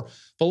before.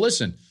 But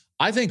listen,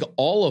 I think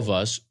all of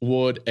us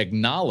would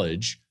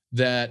acknowledge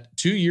that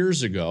 2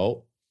 years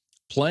ago,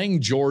 playing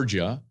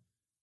Georgia,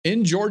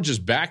 in Georgia's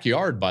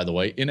backyard, by the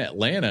way, in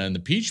Atlanta in the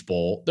Peach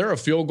Bowl, they're a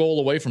field goal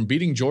away from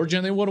beating Georgia,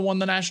 and they would have won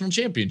the national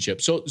championship.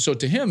 So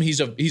to him, he's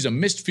a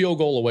missed field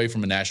goal away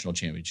from a national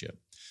championship.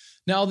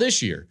 Now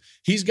this year,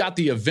 he's got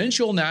the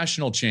eventual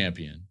national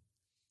champion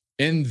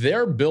in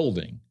their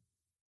building,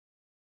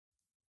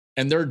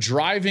 and they're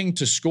driving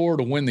to score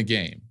to win the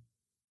game.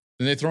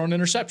 Then they throw an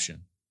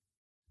interception.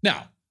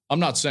 Now, I'm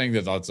not saying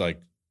that that's like,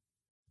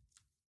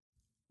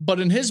 but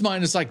in his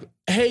mind, it's like,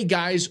 hey,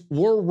 guys,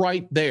 we're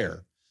right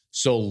there.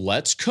 So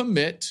let's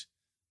commit,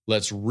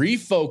 let's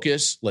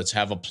refocus, let's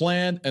have a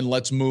plan, and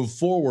let's move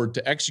forward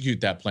to execute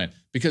that plan.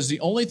 Because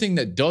the only thing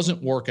that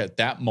doesn't work at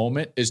that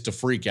moment is to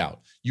freak out.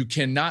 You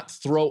cannot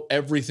throw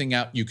everything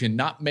out. You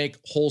cannot make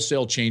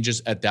wholesale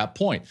changes at that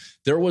point.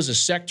 There was a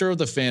sector of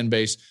the fan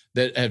base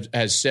that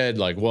has said,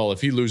 like, well,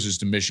 if he loses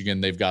to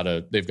Michigan, they've got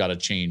to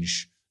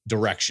change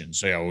direction.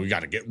 So we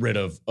got to get rid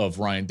of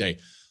Ryan Day.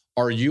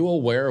 Are you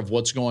aware of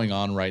what's going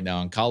on right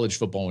now in college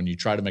football when you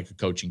try to make a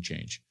coaching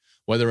change?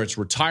 Whether it's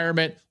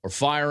retirement or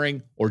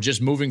firing or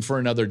just moving for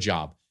another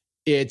job,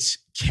 it's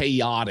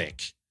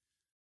chaotic.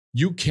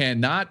 You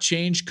cannot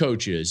change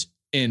coaches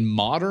in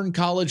modern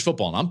college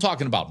football. And I'm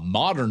talking about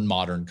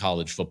modern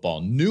college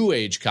football, new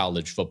age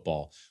college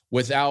football,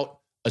 without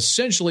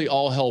essentially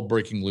all hell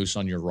breaking loose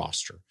on your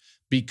roster.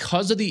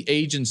 Because of the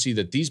agency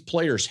that these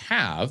players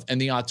have and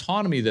the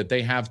autonomy that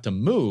they have to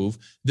move,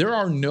 there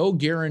are no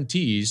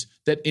guarantees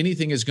that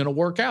anything is going to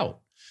work out.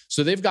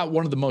 So they've got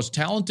one of the most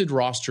talented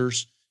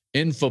rosters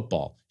in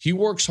football. He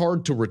works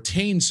hard to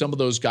retain some of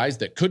those guys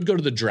that could go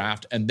to the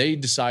draft and they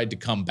decide to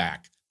come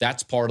back.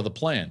 That's part of the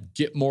plan.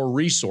 Get more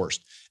resourced.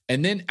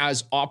 And then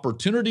as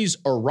opportunities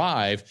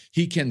arrive,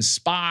 he can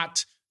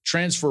spot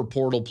transfer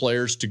portal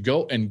players to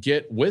go and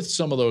get with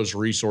some of those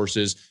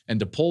resources and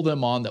to pull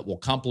them on that will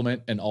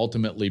complement and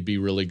ultimately be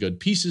really good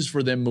pieces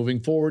for them moving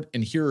forward.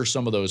 And here are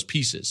some of those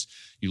pieces.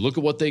 You look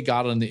at what they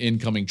got on the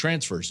incoming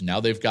transfers.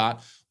 Now they've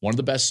got one of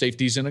the best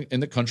safeties in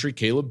the country,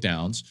 Caleb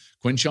Downs.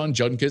 Quinshon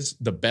Judkins,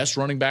 the best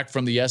running back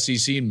from the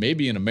SEC and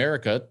maybe in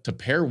America, to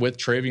pair with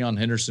Travion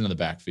Henderson in the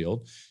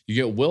backfield. You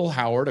get Will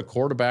Howard, a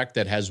quarterback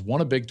that has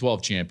won a Big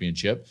 12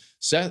 championship.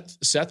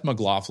 Seth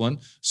McLaughlin,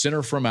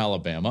 center from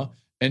Alabama,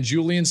 and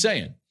Julian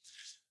Sayin.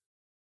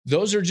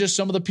 Those are just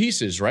some of the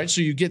pieces, right? So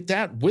you get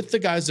that with the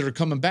guys that are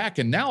coming back,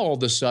 and now all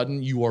of a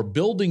sudden you are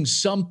building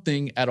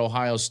something at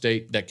Ohio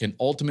State that can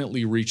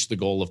ultimately reach the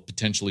goal of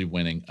potentially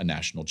winning a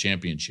national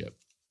championship.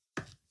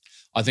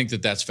 I think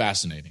that's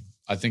fascinating.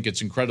 I think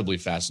it's incredibly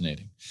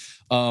fascinating.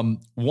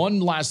 One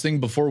last thing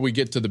before we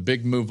get to the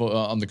big move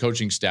on the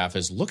coaching staff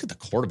is look at the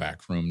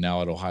quarterback room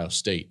now at Ohio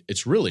State.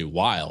 It's really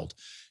wild.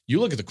 You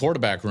look at the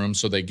quarterback room,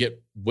 so they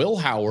get Will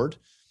Howard.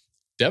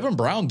 Devin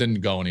Brown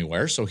didn't go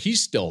anywhere, so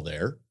he's still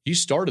there. He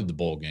started the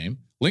bowl game.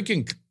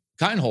 Lincoln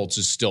Kienholz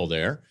is still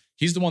there.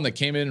 He's the one that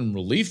came in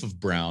relief of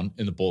Brown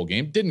in the bowl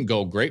game. Didn't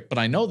go great, but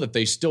I know that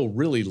they still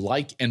really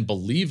like and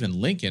believe in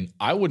Lincoln.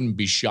 I wouldn't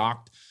be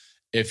shocked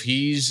if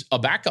he's a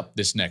backup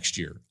this next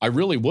year. I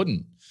really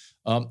wouldn't.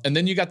 And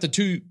then you got the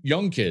two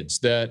young kids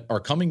that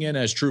are coming in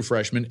as true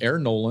freshmen,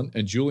 Aaron Nolan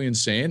and Julian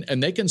Sayin,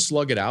 and they can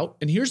slug it out.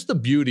 And here's the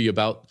beauty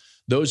about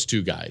those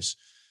two guys.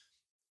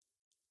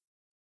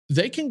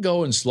 They can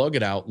go and slug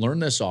it out, learn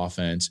this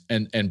offense,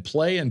 and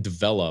play and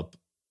develop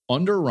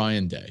under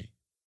Ryan Day.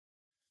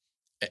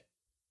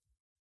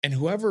 And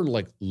whoever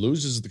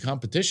loses the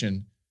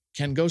competition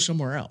can go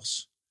somewhere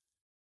else.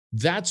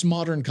 That's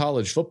modern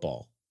college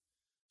football.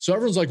 So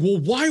everyone's like, well,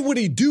 why would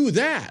he do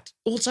that?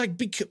 Well, it's like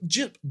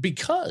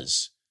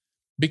because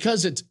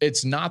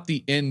it's not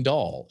the end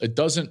all. It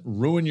doesn't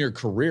ruin your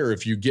career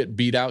if you get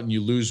beat out and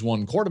you lose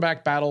one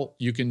quarterback battle.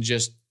 You can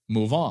just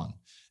move on.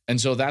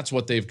 And so that's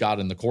what they've got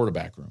in the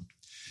quarterback room.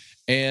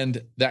 And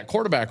that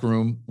quarterback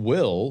room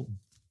will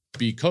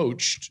be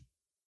coached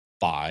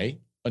by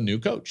a new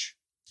coach.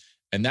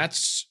 And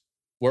that's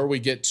where we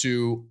get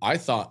to, I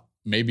thought,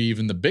 maybe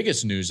even the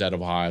biggest news out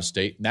of Ohio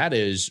State. And that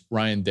is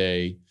Ryan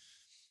Day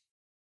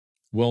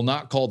will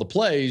not call the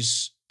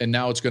plays, and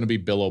now it's going to be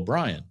Bill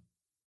O'Brien,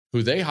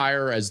 who they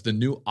hire as the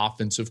new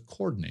offensive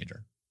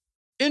coordinator.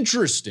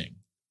 Interesting.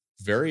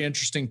 Very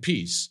interesting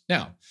piece.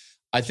 Now,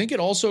 I think it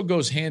also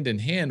goes hand in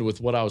hand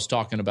with what I was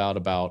talking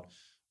about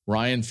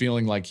Ryan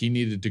feeling like he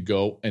needed to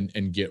go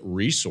and get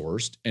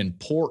resourced and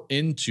pour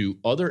into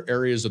other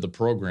areas of the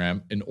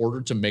program in order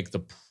to make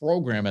the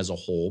program as a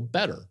whole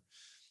better.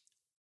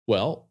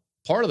 Well,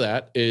 part of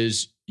that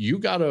is you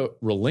got to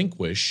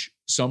relinquish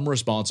some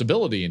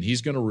responsibility, and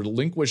he's going to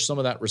relinquish some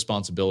of that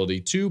responsibility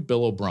to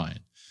Bill O'Brien,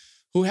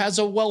 who has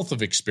a wealth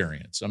of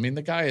experience. I mean,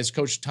 the guy has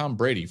coached Tom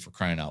Brady, for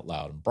crying out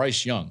loud, and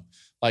Bryce Young.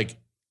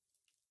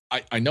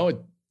 I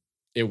know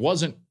it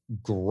wasn't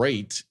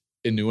great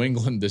in New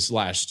England this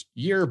last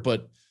year,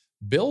 but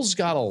Bill's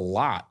got a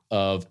lot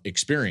of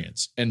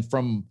experience. And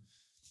from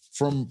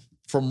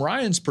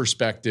Ryan's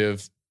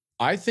perspective,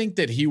 I think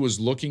that he was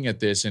looking at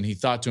this and he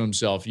thought to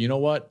himself, you know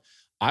what?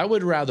 I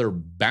would rather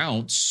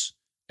bounce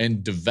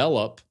and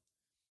develop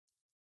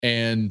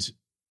and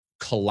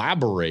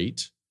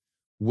collaborate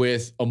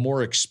with a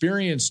more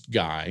experienced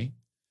guy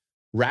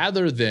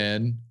rather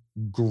than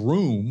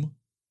groom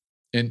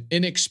an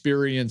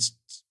inexperienced,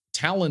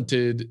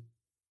 talented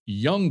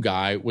young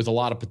guy with a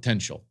lot of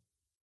potential.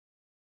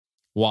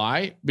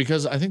 Why?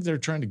 Because I think they're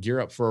trying to gear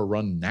up for a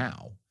run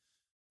now.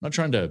 I'm not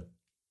trying to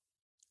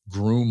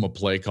groom a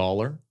play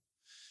caller,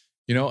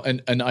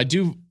 and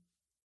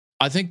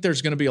I think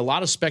there's going to be a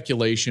lot of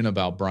speculation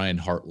about Brian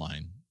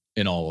Hartline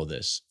in all of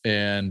this.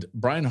 And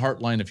Brian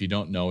Hartline, if you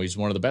don't know, he's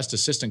one of the best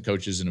assistant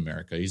coaches in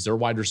America. He's their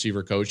wide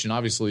receiver coach. And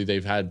obviously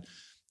they've had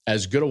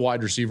as good a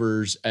wide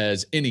receivers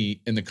as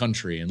any in the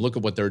country. And look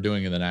at what they're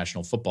doing in the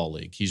National Football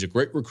League. He's a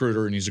great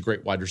recruiter and he's a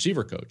great wide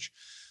receiver coach.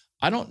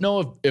 I don't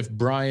know if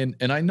Brian,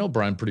 and I know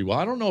Brian pretty well,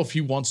 I don't know if he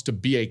wants to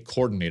be a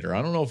coordinator.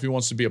 I don't know if he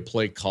wants to be a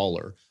play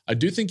caller. I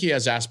do think he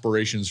has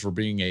aspirations for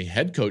being a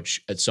head coach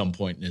at some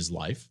point in his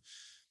life.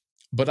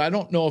 But I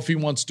don't know if he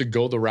wants to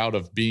go the route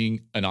of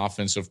being an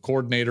offensive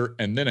coordinator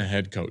and then a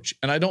head coach.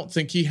 And I don't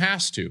think he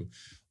has to.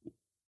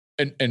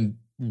 And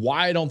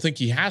why I don't think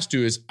he has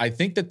to is I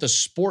think that the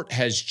sport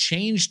has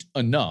changed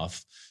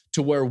enough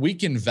to where we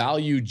can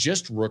value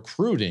just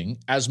recruiting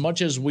as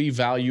much as we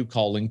value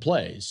calling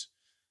plays.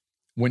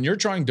 When you're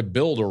trying to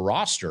build a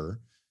roster,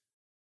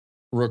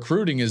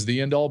 recruiting is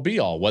the end all be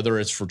all, whether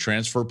it's for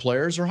transfer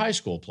players or high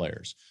school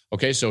players.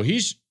 Okay, so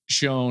he's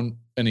shown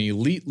an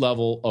elite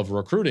level of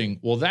recruiting.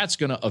 Well, that's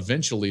going to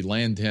eventually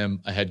land him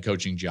a head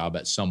coaching job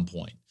at some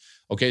point.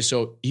 Okay,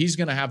 so he's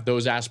going to have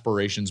those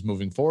aspirations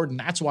moving forward, and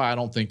that's why I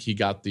don't think he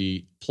got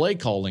the play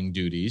calling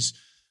duties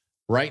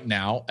right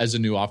now as a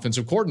new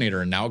offensive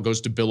coordinator. And now it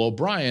goes to Bill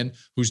O'Brien,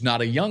 who's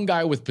not a young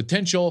guy with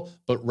potential,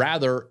 but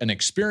rather an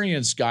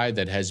experienced guy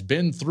that has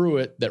been through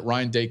it that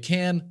Ryan Day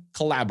can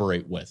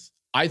collaborate with.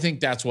 I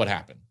think that's what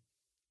happened.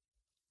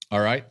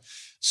 All right,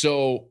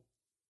 so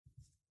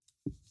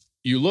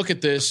you look at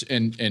this,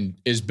 and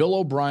is Bill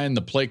O'Brien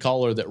the play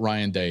caller that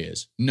Ryan Day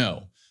is?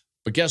 No.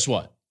 But guess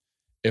what?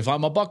 If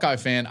I'm a Buckeye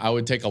fan, I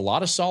would take a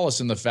lot of solace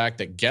in the fact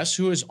that guess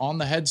who is on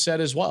the headset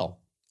as well?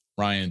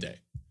 Ryan Day.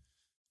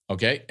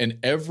 Okay. And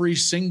every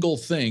single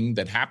thing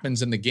that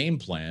happens in the game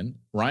plan,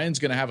 Ryan's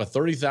going to have a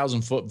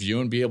 30,000-foot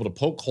view and be able to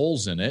poke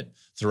holes in it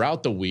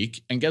throughout the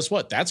week. And guess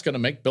what? That's going to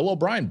make Bill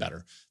O'Brien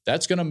better.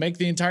 That's going to make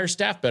the entire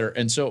staff better.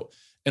 And so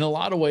in a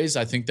lot of ways,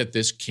 I think that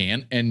this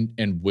can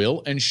and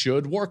will and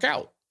should work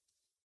out.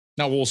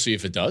 Now, we'll see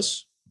if it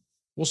does.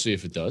 We'll see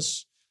if it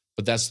does.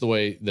 But that's the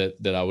way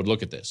that I would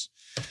look at this.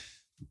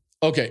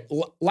 Okay.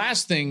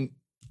 Last thing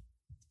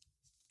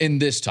in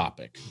this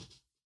topic.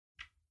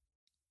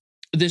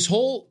 This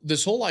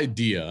whole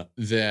idea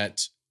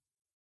that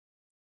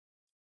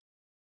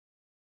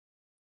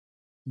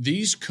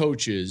these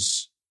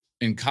coaches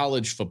in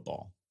college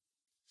football,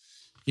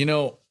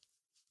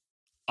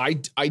 I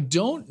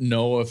don't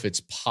know if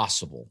it's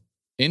possible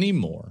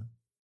anymore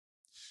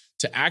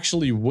to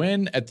actually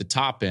win at the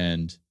top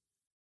end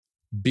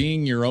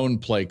being your own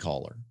play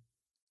caller.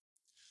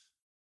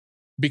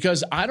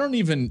 Because I don't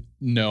even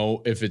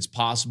know if it's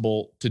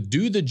possible to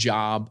do the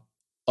job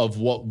of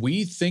what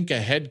we think a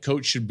head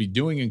coach should be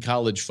doing in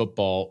college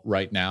football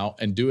right now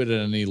and do it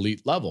at an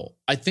elite level.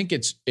 I think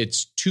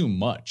it's too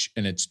much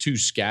and it's too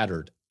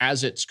scattered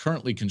as it's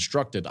currently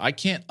constructed. I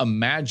can't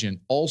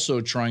imagine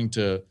also trying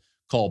to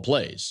call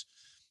plays.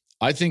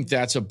 I think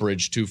that's a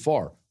bridge too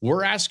far.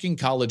 We're asking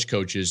college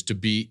coaches to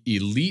be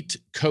elite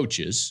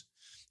coaches,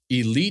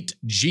 elite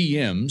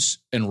GMs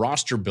and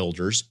roster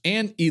builders,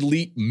 and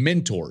elite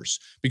mentors.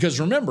 Because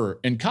remember,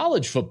 in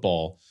college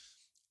football,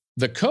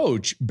 the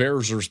coach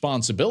bears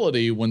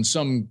responsibility when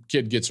some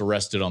kid gets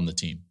arrested on the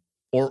team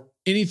or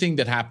anything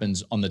that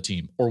happens on the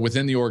team or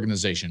within the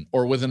organization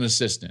or with an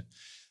assistant.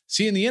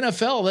 See, in the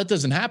NFL, that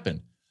doesn't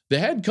happen. The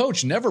head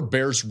coach never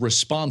bears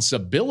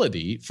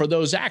responsibility for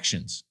those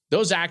actions.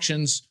 Those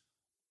actions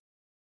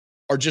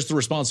are just the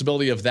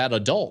responsibility of that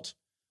adult.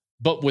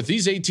 But with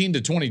these 18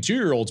 to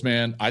 22-year-olds,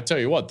 man, I tell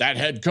you what, that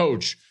head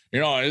coach,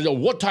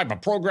 what type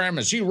of program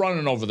is he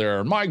running over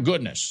there? My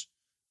goodness.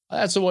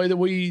 That's the way that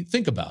we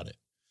think about it.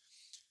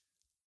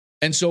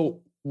 And so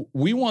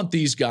we want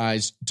these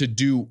guys to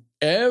do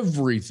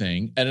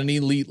everything at an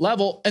elite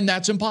level, and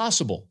that's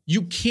impossible.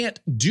 You can't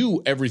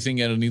do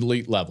everything at an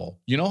elite level.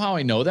 You know how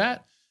I know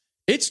that?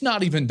 It's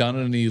not even done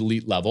at an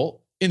elite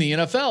level in the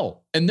NFL,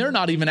 and they're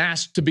not even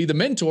asked to be the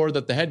mentor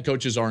that the head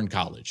coaches are in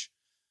college.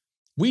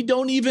 We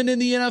don't even in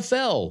the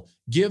NFL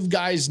give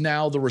guys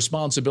now the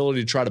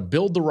responsibility to try to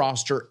build the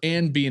roster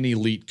and be an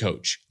elite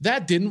coach.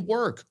 That didn't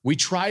work. We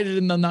tried it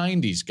in the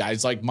 90s.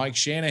 Guys like Mike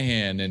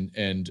Shanahan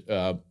and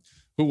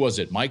who was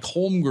it? Mike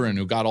Holmgren,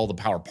 who got all the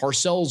power.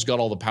 Parcells got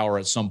all the power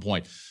at some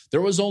point.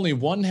 There was only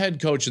one head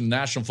coach in the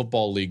National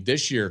Football League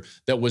this year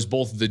that was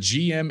both the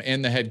GM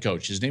and the head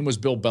coach. His name was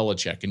Bill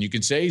Belichick. And you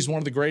can say he's one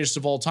of the greatest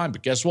of all time,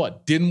 but guess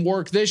what? Didn't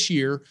work this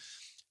year.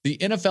 The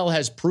NFL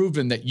has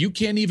proven that you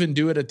can't even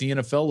do it at the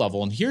NFL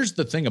level. And here's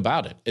the thing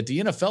about it. At the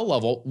NFL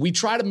level, we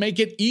try to make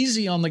it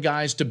easy on the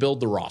guys to build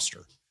the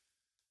roster.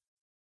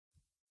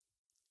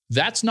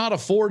 That's not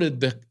afforded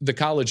the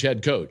college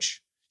head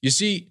coach. You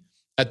see,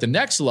 at the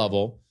next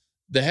level,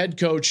 the head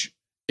coach,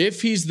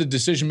 if he's the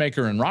decision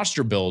maker and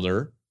roster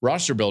builder,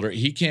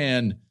 he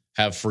can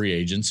have free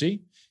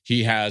agency.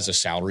 He has a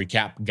salary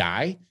cap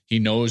guy. He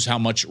knows how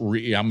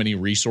many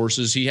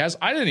resources he has.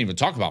 I didn't even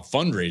talk about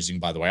fundraising,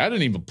 by the way. I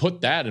didn't even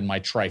put that in my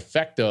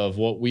trifecta of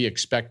what we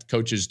expect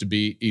coaches to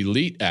be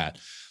elite at.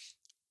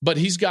 But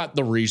he's got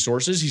the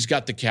resources. He's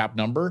got the cap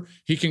number.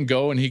 He can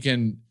go and he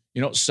can,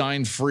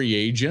 sign free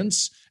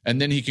agents. And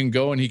then he can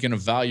go and he can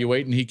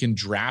evaluate and he can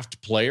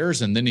draft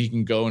players, and then he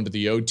can go into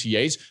the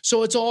OTAs.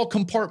 So it's all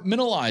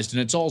compartmentalized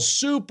and it's all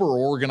super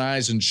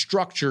organized and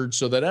structured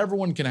so that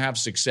everyone can have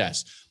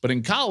success. But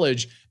in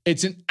college,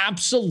 it's an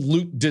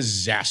absolute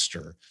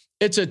disaster.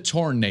 It's a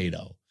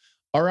tornado.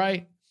 All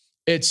right.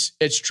 It's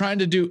trying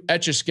to do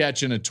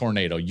Etch-a-Sketch in a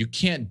tornado. You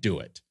can't do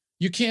it.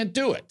 You can't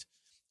do it.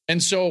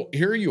 And so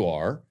here you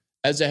are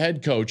as a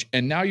head coach,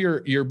 and now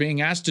you're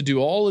being asked to do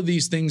all of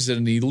these things at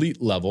an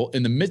elite level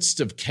in the midst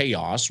of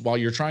chaos while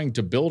you're trying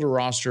to build a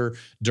roster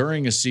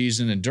during a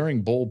season and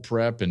during bowl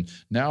prep. And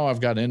now I've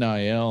got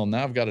NIL, and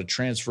now I've got a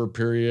transfer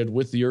period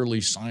with the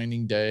early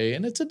signing day,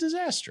 and it's a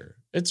disaster.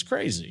 It's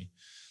crazy.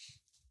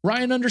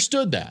 Ryan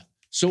understood that.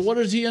 So what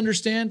did he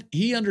understand?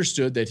 He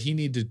understood that he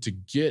needed to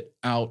get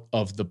out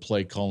of the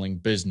play calling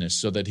business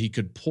so that he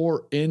could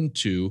pour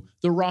into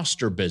the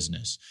roster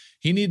business.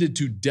 He needed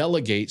to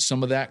delegate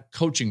some of that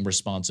coaching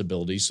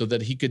responsibility so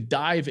that he could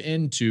dive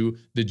into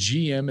the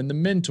GM and the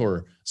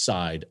mentor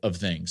side of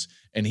things.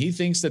 And he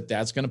thinks that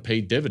that's going to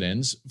pay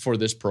dividends for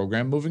this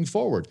program moving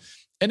forward.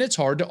 And it's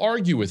hard to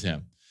argue with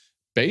him.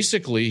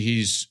 Basically,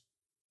 he's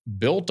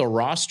built a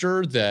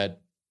roster that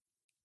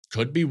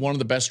could be one of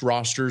the best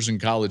rosters in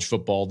college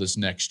football this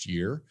next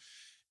year.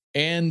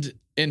 And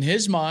in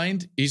his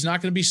mind, he's not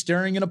going to be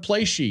staring at a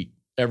play sheet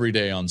every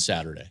day on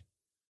Saturday.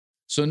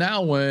 So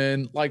now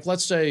when,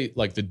 let's say,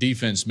 the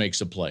defense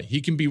makes a play,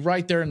 he can be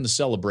right there in the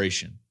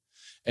celebration.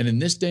 And in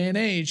this day and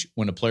age,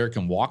 when a player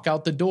can walk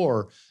out the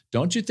door,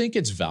 don't you think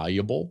it's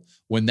valuable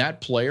when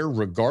that player,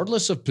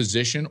 regardless of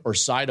position or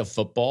side of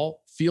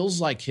football,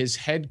 feels like his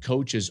head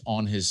coach is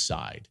on his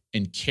side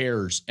and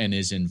cares and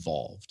is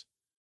involved.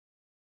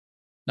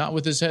 Not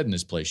with his head in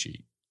his play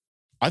sheet.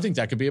 I think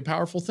that could be a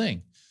powerful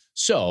thing.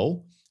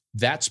 So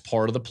that's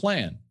part of the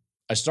plan.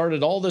 I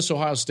started all this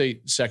Ohio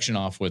State section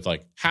off with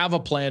like, have a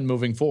plan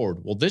moving forward.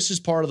 Well, this is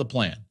part of the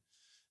plan.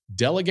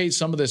 Delegate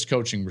some of this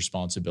coaching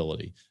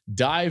responsibility.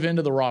 Dive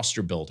into the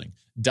roster building.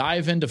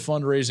 Dive into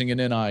fundraising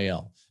and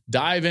NIL.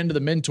 Dive into the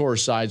mentor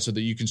side so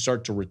that you can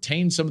start to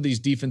retain some of these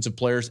defensive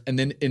players and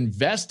then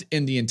invest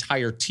in the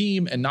entire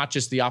team and not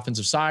just the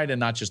offensive side and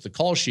not just the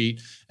call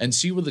sheet, and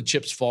see where the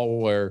chips fall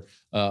where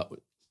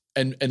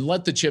and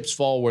let the chips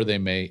fall where they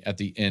may at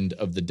the end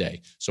of the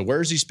day. So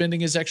where is he spending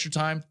his extra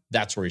time?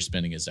 That's where he's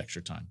spending his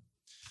extra time,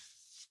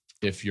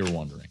 if you're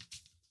wondering.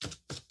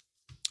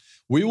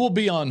 We will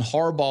be on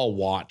Harbaugh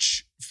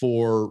watch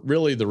for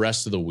really the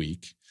rest of the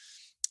week.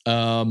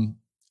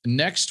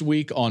 Next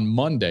week on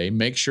Monday,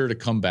 make sure to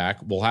come back.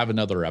 We'll have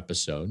another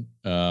episode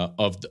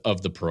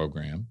of the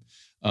program.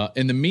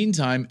 In the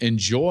meantime,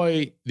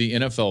 enjoy the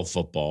NFL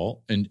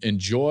football and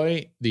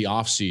enjoy the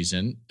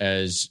offseason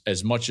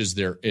as much as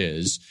there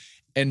is.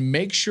 And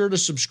make sure to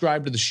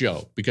subscribe to the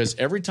show, because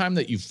every time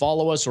that you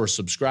follow us or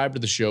subscribe to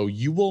the show,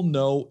 you will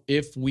know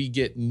if we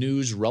get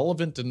news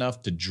relevant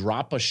enough to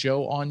drop a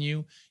show on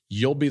you.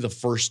 You'll be the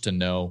first to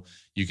know.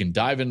 You can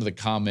dive into the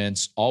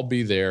comments. I'll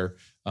be there,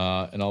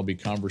 and I'll be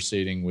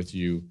conversating with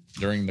you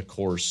during the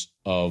course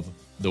of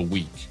the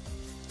week.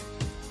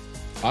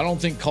 I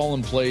don't think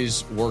calling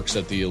plays works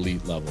at the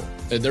elite level.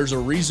 There's a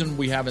reason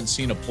we haven't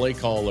seen a play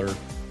caller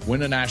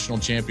win a national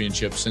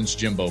championship since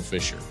Jimbo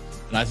Fisher.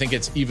 And I think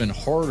it's even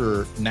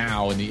harder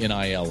now in the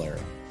NIL era.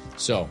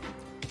 So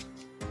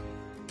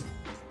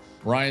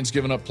Ryan's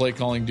given up play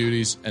calling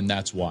duties, and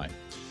that's why.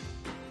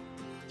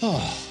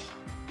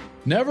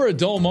 Never a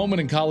dull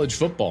moment in college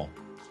football.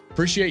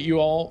 Appreciate you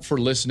all for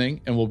listening,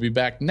 and we'll be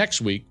back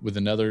next week with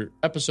another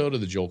episode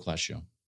of The Joel Klass Show.